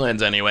we're drawing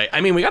lands anyway.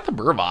 I mean, we got the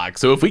Bruvac,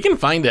 so if we can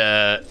find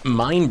a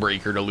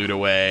Mindbreaker to loot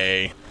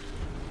away,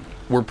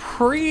 we're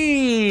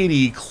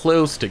pretty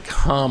close to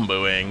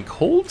comboing.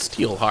 Cold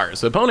Steel Heart.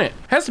 So the opponent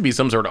has to be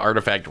some sort of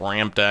artifact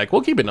ramp deck.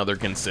 We'll keep another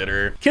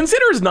Consider.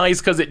 Consider is nice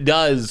because it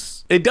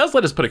does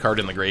let us put a card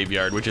in the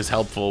graveyard, which is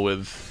helpful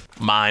with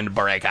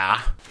Mindbreaker.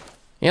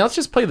 Yeah, let's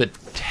just play the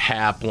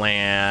tap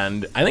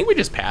land. I think we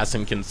just pass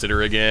and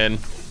Consider again.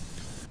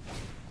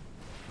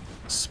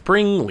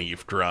 Spring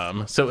Leaf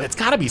Drum. So it's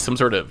got to be some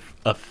sort of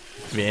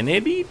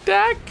affinity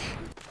deck.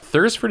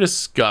 Thirst for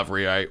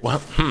Discovery. All right,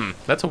 well,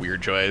 that's a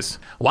weird choice.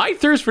 Why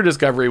Thirst for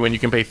Discovery when you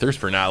can pay Thirst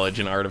for Knowledge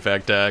in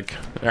Artifact deck?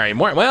 All right,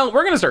 well,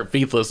 we're gonna start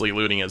faithlessly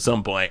looting at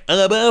some point.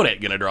 About it,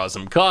 gonna draw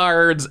some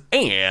cards,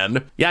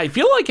 and yeah, I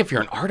feel like if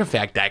you're an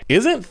Artifact deck,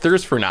 isn't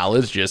Thirst for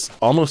Knowledge just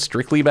almost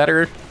strictly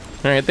better?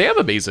 All right, they have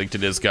a basic to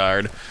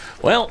discard.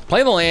 Well,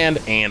 play the land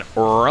and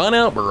run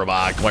out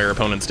Bruvac while your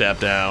opponent's tap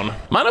down.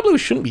 Mono blue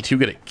shouldn't be too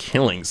good at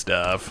killing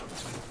stuff.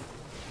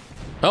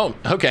 Oh,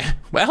 okay.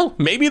 Well,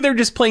 maybe they're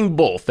just playing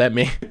both. That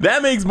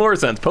makes more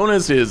sense.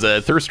 Ponus is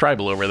Thirst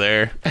Tribal over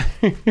there.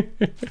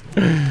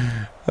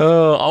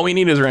 Oh, all we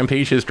need is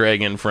Rampacious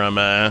Dragon from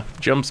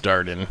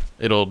Jumpstart, and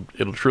it'll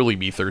truly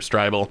be Thirst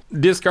Tribal.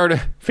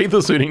 Discard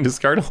Faithless Looting,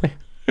 discard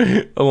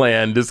a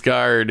land,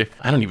 discard.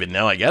 I don't even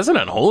know. I guess an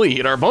Unholy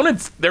Heat. Our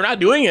opponents, they're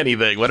not doing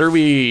anything. What are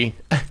we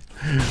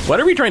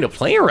trying to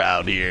play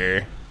around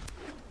here?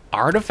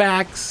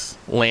 Artifacts,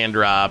 land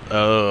drop.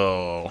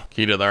 Oh,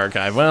 Key to the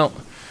Archive. Well,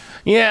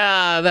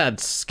 yeah,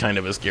 that's kind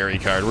of a scary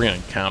card. We're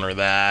gonna counter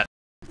that.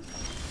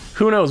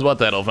 Who knows what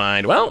that'll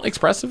find? Well,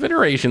 Expressive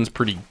Iteration's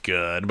pretty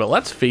good, but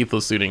let's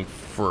Faithless Looting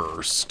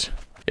first.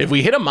 If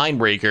we hit a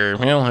Mindbreaker,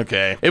 well,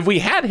 okay. If we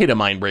had hit a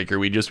Mindbreaker,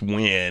 we just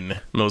win,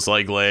 most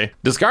likely.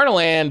 Discard a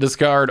land,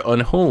 discard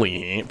Unholy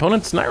Heat.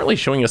 Opponent's not really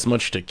showing us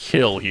much to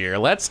kill here.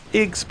 Let's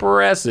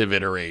Expressive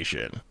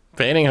Iteration.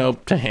 Fading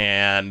Hope to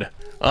hand.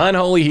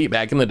 Unholy Heat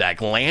back in the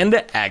deck. Land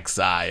to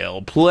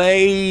exile.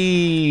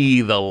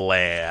 Play the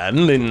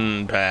land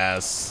and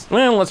pass.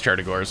 Well, let's Chart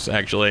a Course,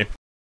 actually.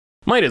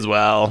 Might as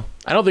well.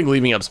 I don't think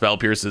leaving up Spell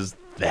Pierce is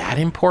that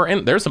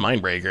important. There's a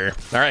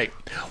Mindbreaker. All right.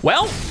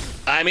 Well,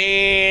 I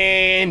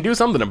mean, do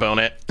something,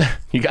 opponent.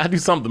 You gotta do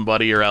something,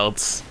 buddy, or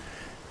else.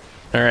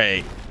 All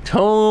right.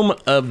 Tome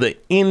of the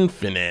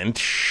Infinite.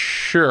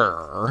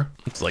 Sure.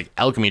 It's like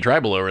Alchemy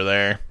Tribal over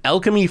there.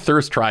 Alchemy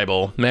Thirst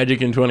Tribal.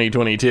 Magic in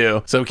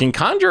 2022. So can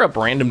conjure up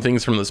random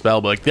things from the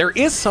spellbook. There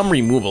is some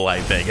removal, I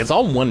think. It's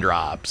all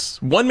 1-drops.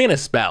 1-mana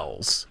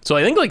spells. So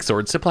I think like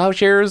Swords to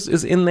Plowshares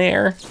is in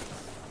there.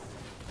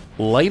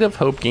 Light of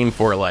Hope, gain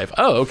 4 life.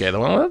 Oh, okay,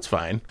 well, that's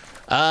fine.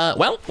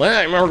 Well,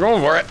 we're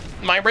going for it.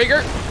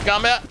 Mindbreaker,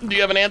 combat, do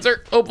you have an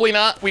answer? Hopefully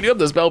not. We do have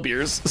the Spell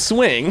Pierce.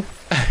 Swing.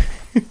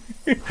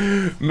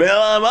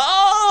 Mill 'em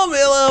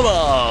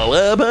all,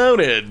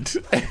 opponent.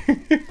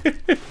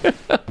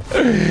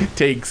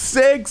 Take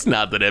 6,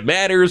 not that it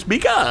matters,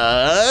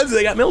 because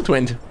they got Mill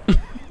Twinned.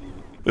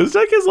 This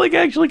deck is like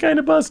actually kind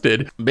of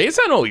busted. Based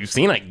on what we've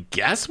seen, I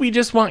guess we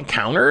just want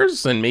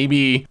counters, and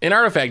maybe an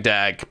Artifact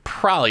deck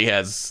probably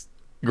has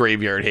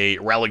Graveyard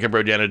Hate, Relic of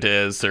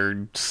Progenitus,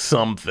 or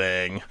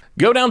something.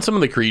 Go down some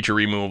of the creature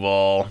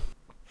removal.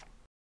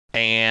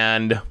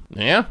 And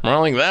yeah, more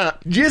like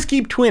that. Just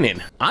keep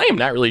twinning. I am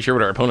not really sure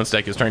what our opponent's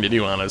deck is trying to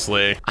do,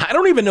 honestly. I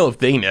don't even know if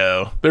they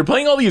know. They're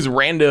playing all these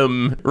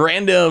random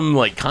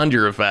like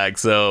conjure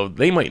effects, so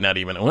they might not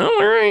even know. Well,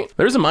 all right.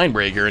 There's a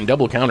Mindbreaker and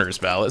double counter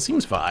spell. That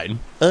seems fine.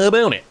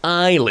 Opponent,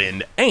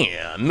 Island,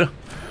 and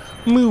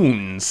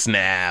Moon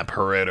Snap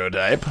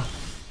prototype.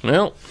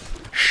 Well,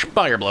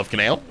 Spire Bluff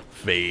Canal.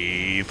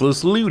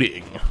 Faithless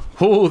Looting.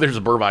 Oh, there's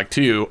a Bruvac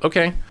too.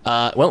 Okay.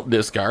 Well,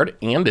 discard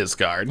and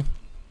discard.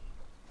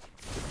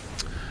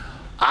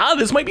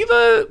 This might be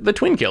the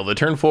twin kill, the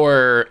turn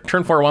 4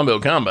 wombo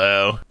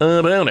combo.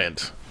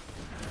 Opponent.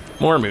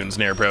 More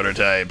Moonsnare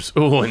prototypes.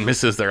 Oh, and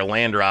misses their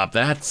land drop.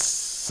 That's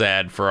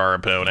sad for our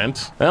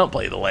opponent. Well,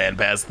 play the land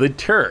past the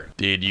turn.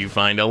 Did you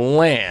find a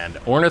land?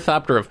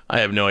 Ornithopter of...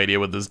 I have no idea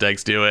what this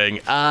deck's doing.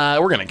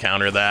 We're gonna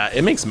counter that.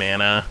 It makes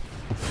mana.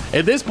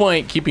 At this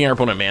point, keeping our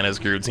opponent mana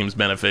screwed seems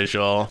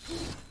beneficial.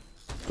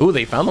 Ooh,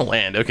 they found the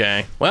land.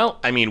 Okay. Well,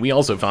 I mean, we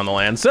also found the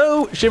land.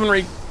 So,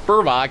 Chivalry,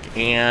 Bruvac,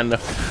 and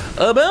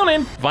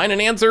opponent. Find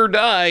an answer or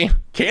die.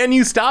 Can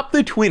you stop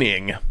the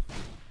twinning?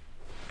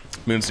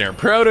 Moonsnare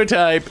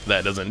prototype.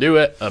 That doesn't do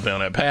it.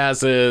 Opponent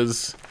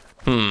passes.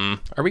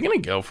 Are we gonna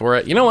go for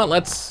it? You know what?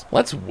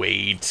 Let's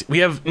wait. We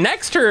have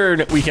next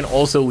turn. We can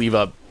also leave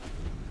up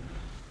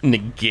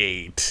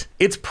Negate.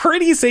 It's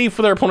pretty safe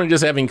with our opponent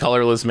just having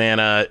colorless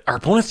mana. Our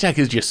opponent's deck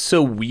is just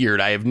so weird.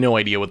 I have no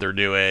idea what they're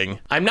doing.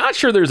 I'm not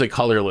sure there's a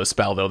colorless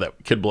spell though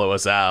that could blow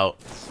us out.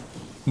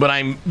 But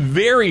I'm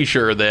very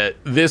sure that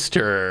this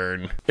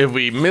turn, if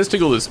we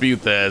Mystical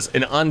Dispute this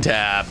and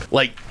untap,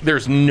 like,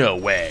 there's no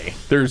way.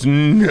 There's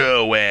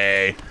no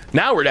way.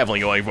 Now we're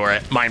definitely going for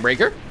it.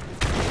 Mindbreaker.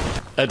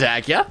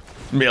 Attack ya.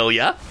 Mill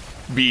ya.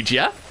 Beat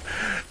ya.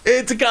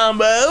 It's a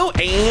combo.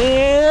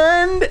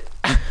 And...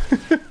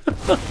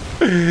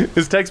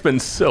 This deck's been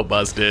so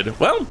busted.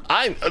 Well,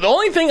 the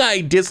only thing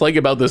I dislike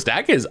about this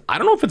deck is I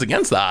don't know if it's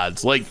against the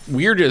odds. Like,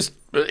 we're just...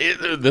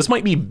 this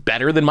might be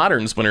better than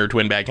modern Splinter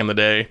Twin back in the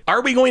day.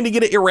 Are we going to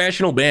get an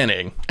irrational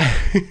banning?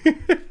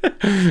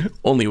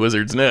 Only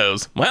Wizards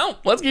knows. Well,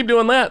 let's keep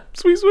doing that.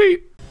 Sweet,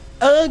 sweet.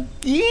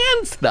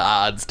 Against the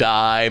odds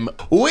time,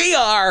 we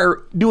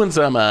are doing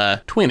some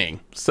twinning.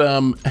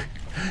 Some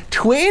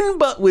twin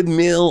but with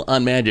mill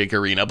on Magic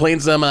Arena. Playing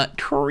some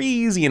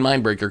Terisian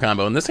Mindbreaker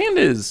combo. And this hand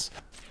is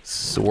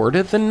sort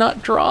of the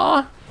nut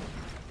draw.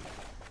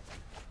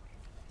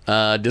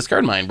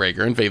 Discard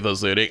Mindbreaker and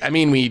Faithless Looting. I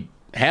mean, we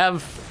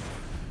have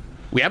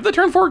We have the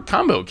turn 4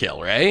 combo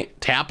kill, right?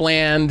 Tap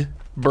land,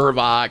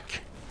 Bruvac,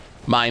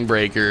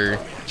 Mindbreaker,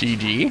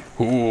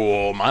 GG.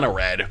 Ooh, mono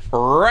red.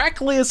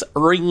 Reckless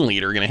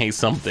Ringleader gonna haste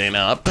something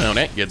up.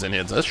 Opponent gets and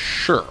hits us,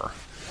 sure.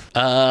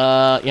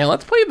 Yeah,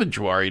 let's play the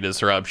Jwari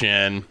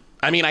Disruption.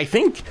 I mean, I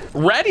think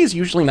red is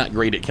usually not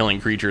great at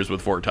killing creatures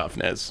with 4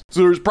 toughness.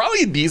 So there's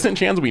probably a decent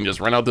chance we can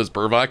just run out this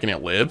Bruvac and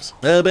it lives.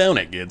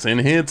 Opponent gets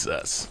and hits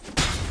us.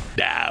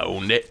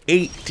 Down to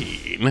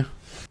 18.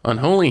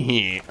 Unholy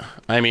Heat.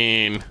 I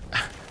mean,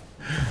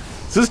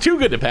 this is too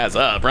good to pass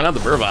up. Run out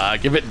the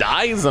Bruvac. If it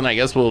dies, then I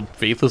guess we'll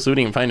Faithless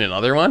Looting and find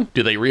another one.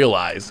 Do they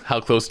realize how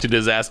close to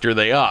disaster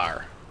they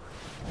are?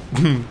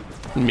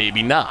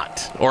 Maybe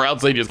not, or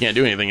else they just can't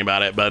do anything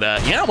about it. But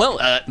yeah, well,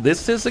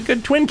 this is a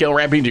good twin kill.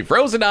 Rampaging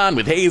Frozen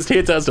with haste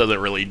hits us. Doesn't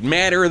really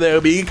matter though,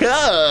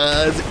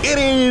 because it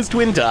is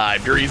twin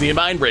time. Terisian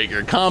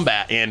Mindbreaker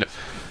combat, and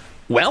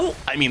well,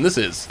 I mean, this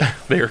is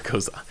there it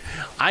goes.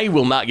 I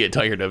will not get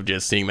tired of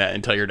just seeing that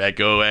entire deck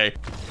go away.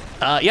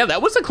 Yeah,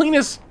 that was the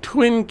cleanest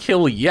twin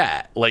kill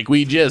yet. Like,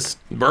 we just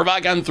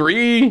Bruvac on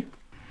 3.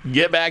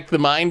 Get back the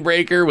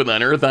Mindbreaker with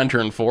Unearth on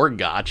turn 4.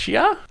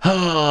 Gotcha.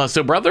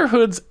 So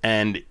Brotherhood's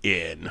End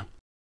in.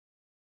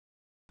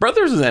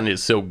 Brotherhood's End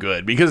is so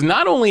good because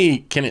not only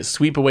can it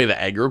sweep away the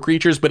aggro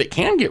creatures, but it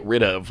can get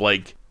rid of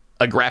like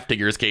a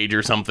Grafdigger's Cage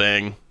or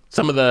something.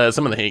 Some of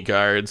the hate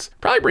cards.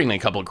 Probably bring in a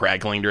couple of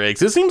Crackling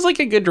Drakes. This seems like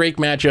a good Drake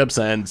matchup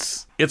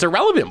since it's a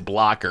relevant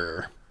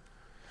blocker.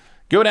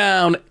 Go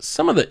down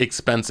some of the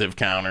expensive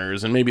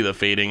counters and maybe the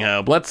Fading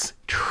Hope. Let's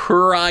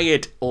try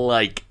it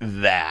like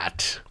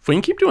that. If we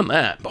can keep doing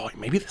that, boy,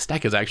 maybe this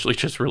deck is actually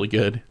just really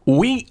good.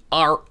 We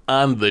are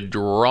on the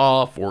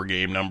draw for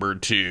game number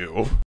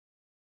 2.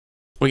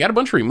 We got a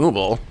bunch of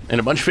removal and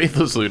a bunch of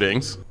Faithless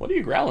Lootings. What are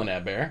you growling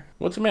at, Bear?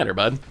 What's the matter,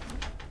 bud?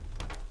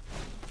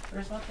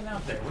 There's nothing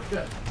out there, we're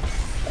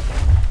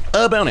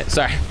good. Bonnet,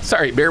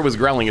 sorry, Bear was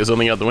growling at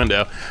something out the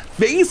window.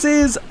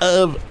 Faces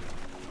of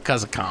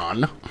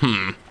Kazakhstan.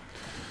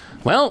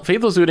 Well,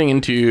 Faithless Looting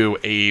into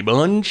a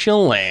bunch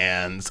of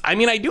lands. I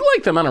mean, I do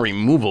like the amount of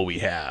removal we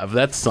have.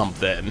 That's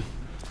something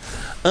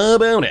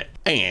about it.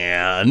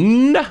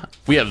 And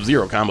we have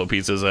 0 combo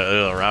pieces.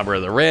 Robber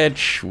of the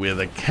Rich with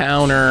a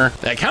counter.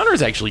 That counter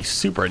is actually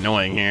super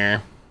annoying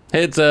here.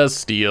 Hits us,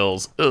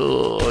 steals.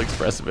 Oh,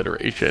 Expressive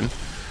Iteration.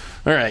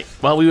 All right,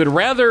 well, we would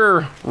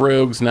rather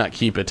rogues not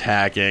keep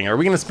attacking. Are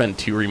we gonna spend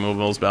 2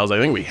 removal spells? I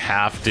think we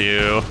have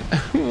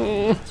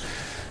to.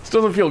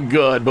 Doesn't feel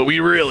good, but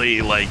we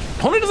really, like,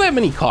 opponent doesn't have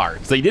many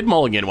cards. They did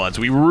mulligan once.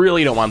 We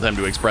really don't want them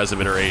to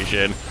Expressive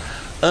Iteration.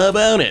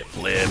 About it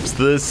flips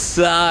the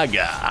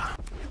Saga.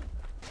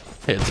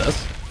 Hits us,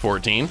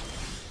 14.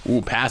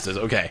 Ooh, passes,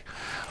 okay.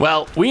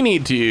 Well, we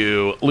need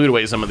to loot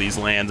away some of these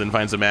lands and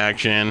find some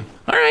action.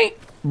 All right,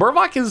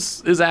 Bruvac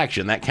is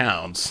action, that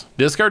counts.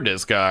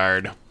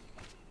 Discard.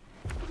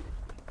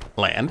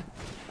 Land,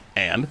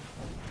 and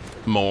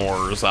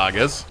more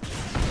Sagas.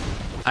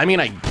 I mean,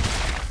 I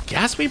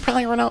guess we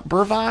probably run out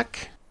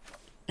Bruvac.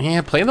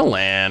 Yeah, play the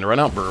land, run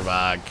out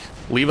Bruvac,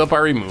 leave up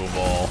our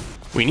removal.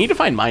 We need to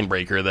find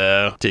Mindbreaker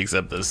though. Takes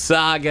up the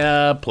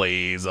Saga,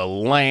 plays a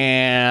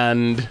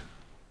land.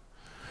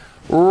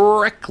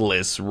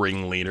 Reckless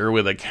Ringleader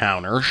with a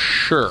counter,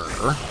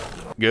 sure.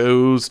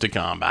 Goes to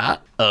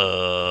combat,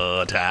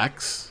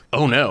 attacks.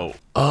 Oh no.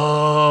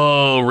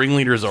 Oh,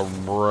 Ringleader's a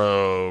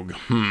rogue.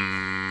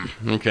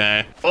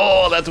 Okay.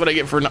 Oh, that's what I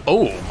get for,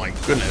 oh my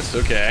goodness,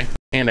 okay.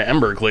 And an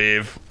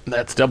Embercleave.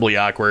 That's doubly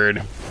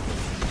awkward.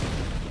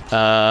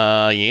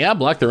 Yeah,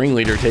 block the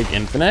Ringleader, take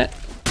infinite.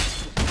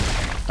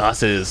 Oh,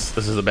 this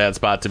is a bad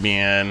spot to be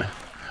in.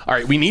 All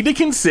right, we need to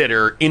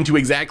consider into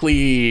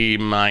exactly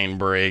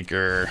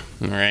Mindbreaker.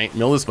 All right,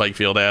 mill the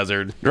Spikefield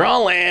Hazard. Draw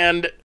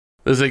land.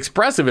 This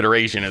Expressive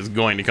Iteration is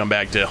going to come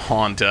back to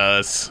haunt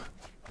us.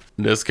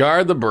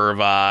 Discard the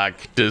Bruvac.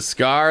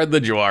 Discard the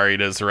Jwari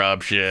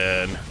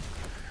Disruption.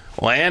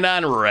 Land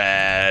on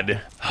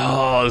red.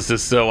 Oh, this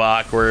is so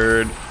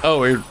awkward. Oh,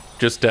 we're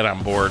just dead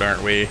on board,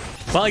 aren't we?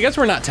 Well, I guess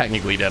we're not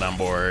technically dead on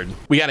board.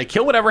 We gotta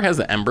kill whatever has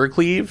the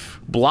Embercleave,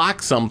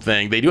 block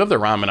something. They do have the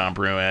Ramadan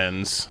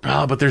Ruins.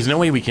 Oh, but there's no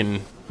way we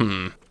can,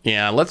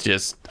 Yeah, let's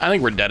just, I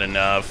think we're dead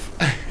enough.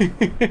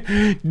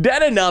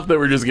 Dead enough that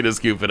we're just gonna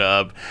scoop it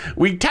up.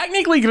 We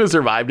technically could have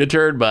survived a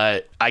turn,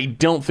 but I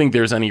don't think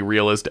there's any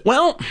realistic,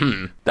 well,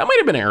 that might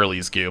have been an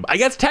early scoop. I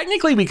guess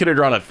technically we could have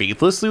drawn a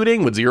Faithless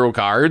Looting with 0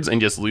 cards and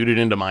just looted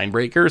into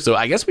Mindbreaker, so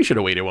I guess we should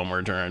have waited one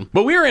more turn.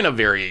 But we were in a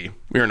very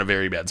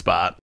bad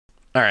spot.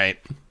 All right.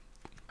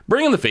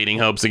 Bring in the Fading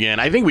Hopes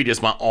again. I think we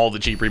just want all the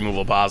cheap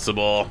removal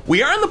possible.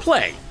 We are in the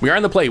play. We are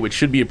in the play, which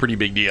should be a pretty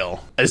big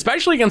deal,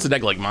 especially against a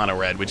deck like Mono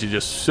Red, which is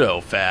just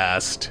so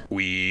fast.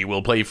 We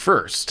will play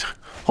first.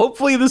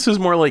 Hopefully this is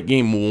more like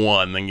game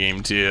 1 than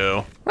game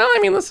 2. Well, I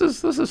mean, this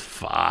is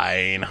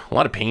fine. A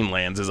lot of pain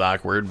lands is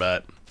awkward,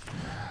 but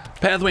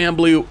Pathway on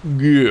blue,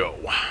 go.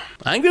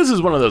 I think this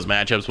is one of those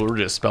matchups where we're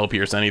just Spell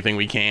Pierce anything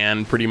we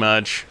can, pretty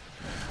much.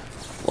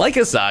 Like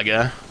a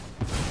Saga.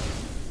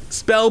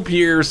 Spell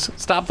Pierce,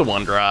 stop the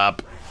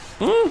 1-drop.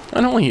 I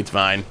don't think it's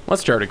fine.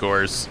 Let's chart a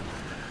course.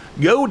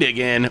 Go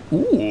digging.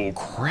 Ooh,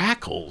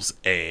 Crackles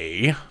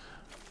A.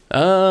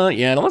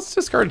 Yeah, let's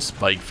discard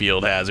Spike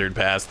Field Hazard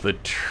past the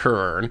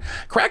turn.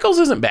 Crackles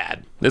isn't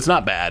bad. It's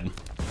not bad.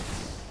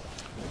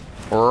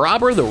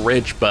 Robber the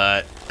Rich,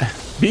 but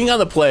being on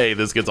the play,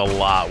 this gets a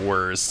lot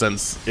worse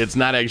since it's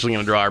not actually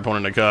going to draw our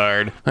opponent a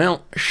card.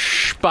 Well,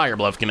 Spire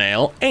Bluff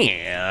Canal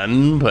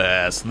and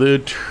pass the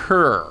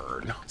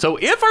turn. So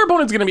if our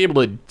opponent's going to be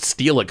able to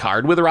steal a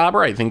card with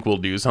Robber, I think we'll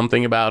do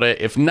something about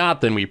it. If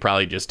not, then we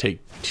probably just take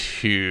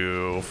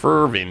 2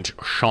 Fervent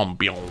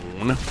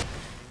Champion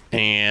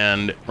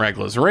and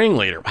Reckless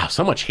Ringleader. Wow,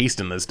 so much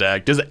haste in this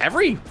deck. Does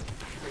every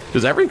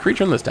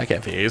creature in this deck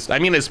have haste? I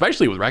mean,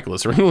 especially with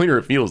Reckless Ringleader,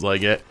 it feels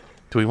like it.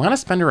 Do we want to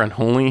spend her on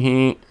Holy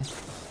Heat?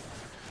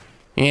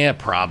 Yeah,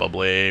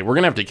 probably. We're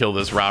gonna have to kill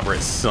this Robber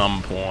at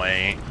some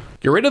point.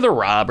 Get rid of the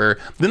Robber.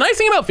 The nice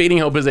thing about Fading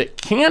Hope is it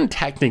can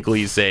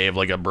technically save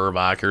like a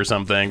Bruvac or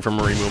something from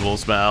a removal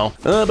spell.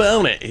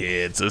 Opponent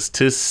hits us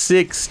to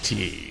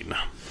 16.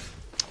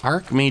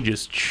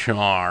 Archmage's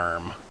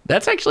Charm.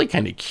 That's actually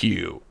kind of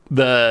cute.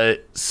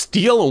 The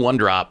steal a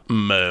 1-drop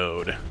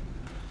mode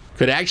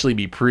could actually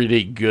be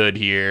pretty good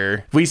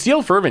here. If we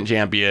steal Fervent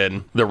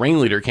Champion, the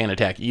Ringleader can't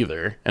attack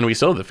either, and we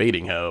still have the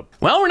Fading Hope.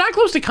 Well, we're not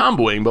close to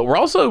comboing, but we're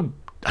also,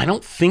 I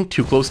don't think,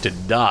 too close to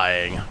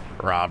dying.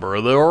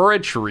 Robber the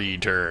Rich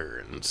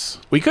returns.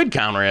 We could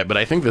counter it, but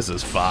I think this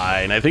is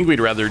fine. I think we'd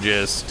rather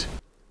just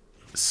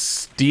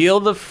steal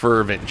the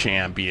Fervent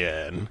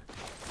Champion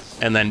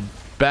and then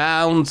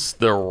bounce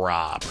the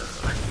Robber.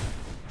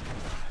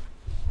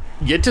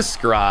 Get to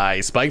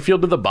Scry, Spike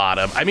Field to the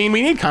bottom. I mean,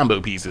 we need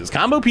combo pieces.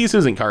 Combo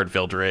pieces and card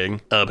filtering.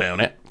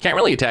 Opponent. Can't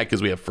really attack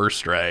because we have First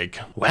Strike.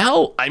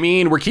 Well, I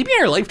mean, we're keeping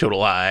our life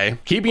total high.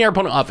 Keeping our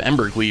opponent off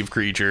Embercleave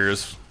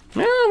creatures.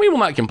 We will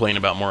not complain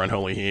about more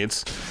Unholy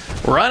Heats.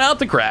 Run out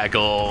the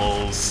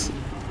Crackles.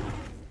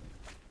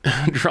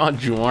 Draw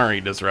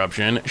Juari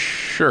Disruption.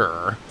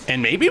 Sure.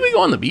 And maybe we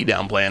go on the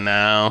beatdown plan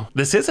now.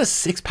 This is a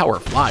 6-power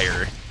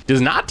flyer.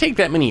 Does not take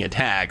that many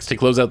attacks to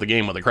close out the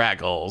game with the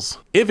Crackles.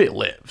 If it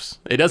lives.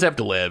 It does have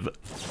to live.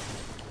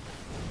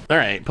 All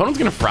right, opponent's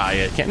gonna fry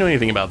it. Can't do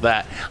anything about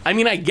that. I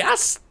mean, I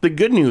guess the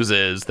good news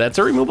is that's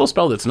a removal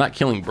spell that's not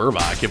killing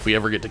Bruvac if we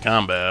ever get to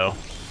combo.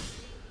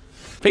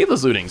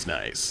 Faithless Looting's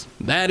nice.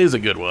 That is a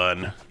good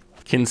one.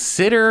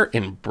 Consider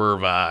in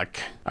Bruvac.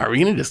 Are we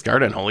gonna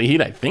discard Unholy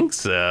Heat? I think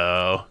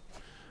so.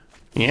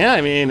 Yeah,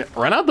 I mean,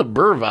 run out the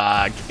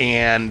Bruvac,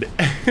 and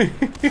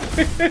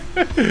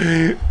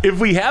if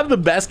we have the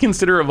best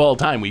Consider of all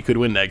time, we could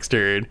win next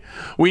turn.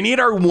 We need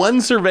our 1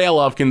 Surveil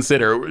off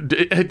Consider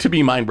to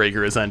be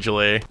Mindbreaker,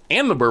 essentially,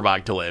 and the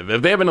Bruvac to live.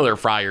 If they have another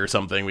Fry or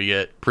something, we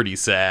get pretty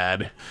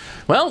sad.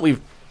 Well, we've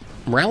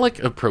Relic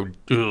of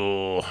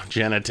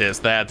Genitus,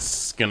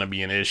 that's gonna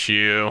be an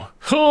issue.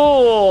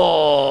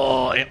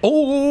 Oh,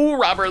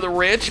 Robber the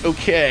Rich,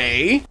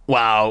 okay.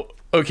 Wow,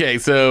 okay,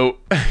 so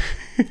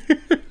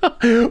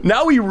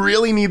now we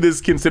really need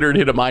this Considered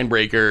hit a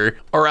Mindbreaker,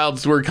 or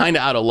else we're kind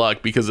of out of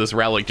luck because this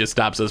Relic just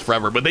stops us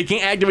forever, but they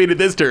can't activate it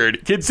this turn.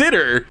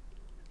 Consider.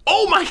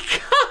 Oh my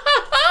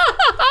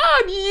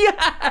God,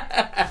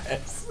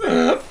 yes.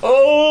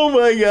 Oh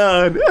my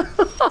God.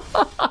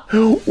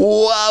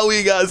 Wow,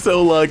 we got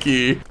so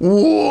lucky.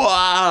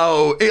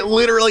 Wow, it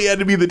literally had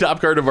to be the top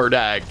card of our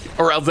deck,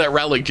 or else that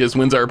Relic just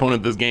wins our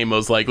opponent this game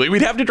most likely.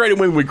 We'd have to try to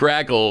win with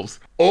Crackles.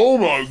 Oh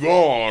my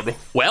God.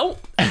 Well,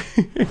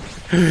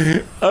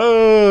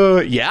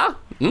 yeah.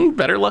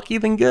 Better lucky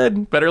than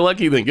good. Better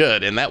lucky than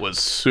good. And that was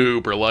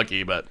super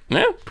lucky, but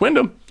twinned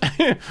them.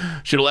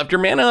 Should have left her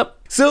man up.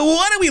 So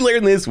what did we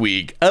learn this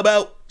week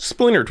about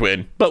Splinter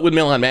Twin, but with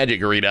Milan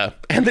Magic Arena?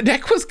 And the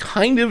deck was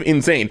kind of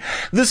insane.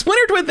 The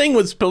Splinter Twin thing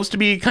was supposed to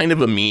be kind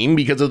of a meme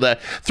because of the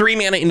 3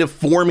 mana into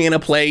 4 mana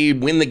play,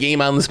 win the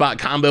game on the spot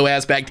combo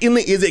aspect in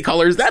the Is It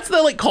colors. That's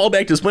the like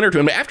callback to Splinter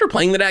Twin. But after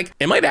playing the deck,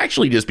 it might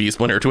actually just be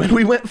Splinter Twin.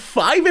 We went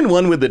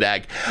 5-1 with the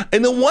deck,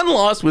 and the one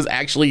loss was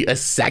actually a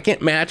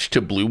second match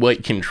to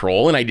blue-white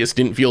control, and I just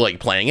didn't feel like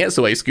playing it,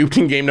 so I scooped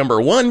in game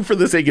number 1 for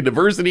the sake of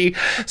diversity.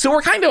 So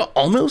we're kind of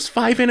almost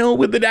 5-0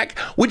 with the deck,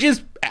 which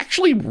is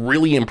actually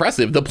really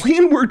impressive. The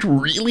plan worked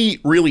really,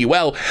 really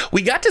well.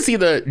 We got to see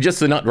just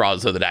the nut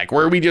draws of the deck,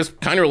 where we just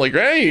kind of were like,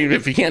 hey,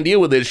 if you can't deal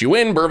with this, you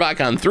win.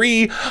 Bruvac on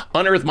 3,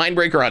 Unearth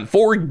Mindbreaker on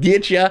 4,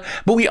 get ya.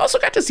 But we also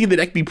got to see the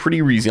deck be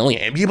pretty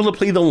resilient and be able to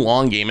play the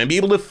long game and be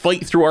able to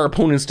fight through our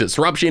opponent's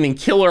disruption and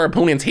kill our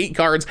opponent's hate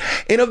cards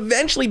and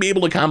eventually be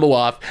able to combo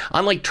off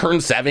on like turn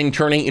 7,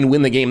 turn 8 and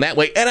win the game that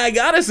way. And I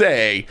gotta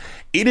say,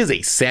 it is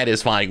a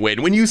satisfying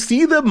win when you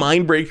see the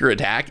Mindbreaker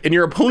attack and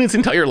your opponent's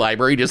entire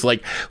library just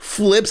like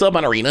flips up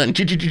on Arena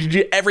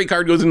and every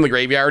card goes in the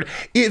graveyard.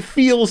 It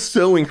feels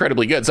so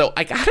incredibly good. So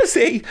I gotta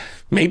say,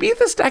 maybe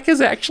this deck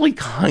is actually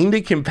kind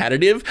of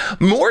competitive,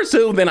 more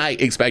so than I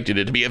expected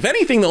it to be. If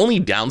anything, the only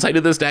downside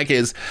of this deck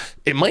is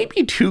it might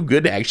be too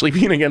good to actually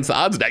be an against the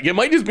odds deck. It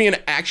might just be an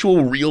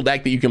actual real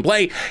deck that you can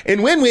play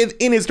and win with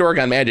in Historic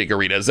on Magic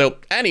Arena. So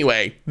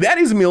anyway, that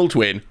is Mill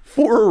Twin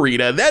for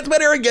Arena. That's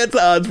better against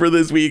the odds for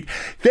this week.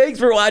 Thanks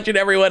for watching,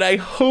 everyone. I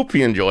hope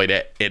you enjoyed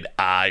it, and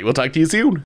I will talk to you soon.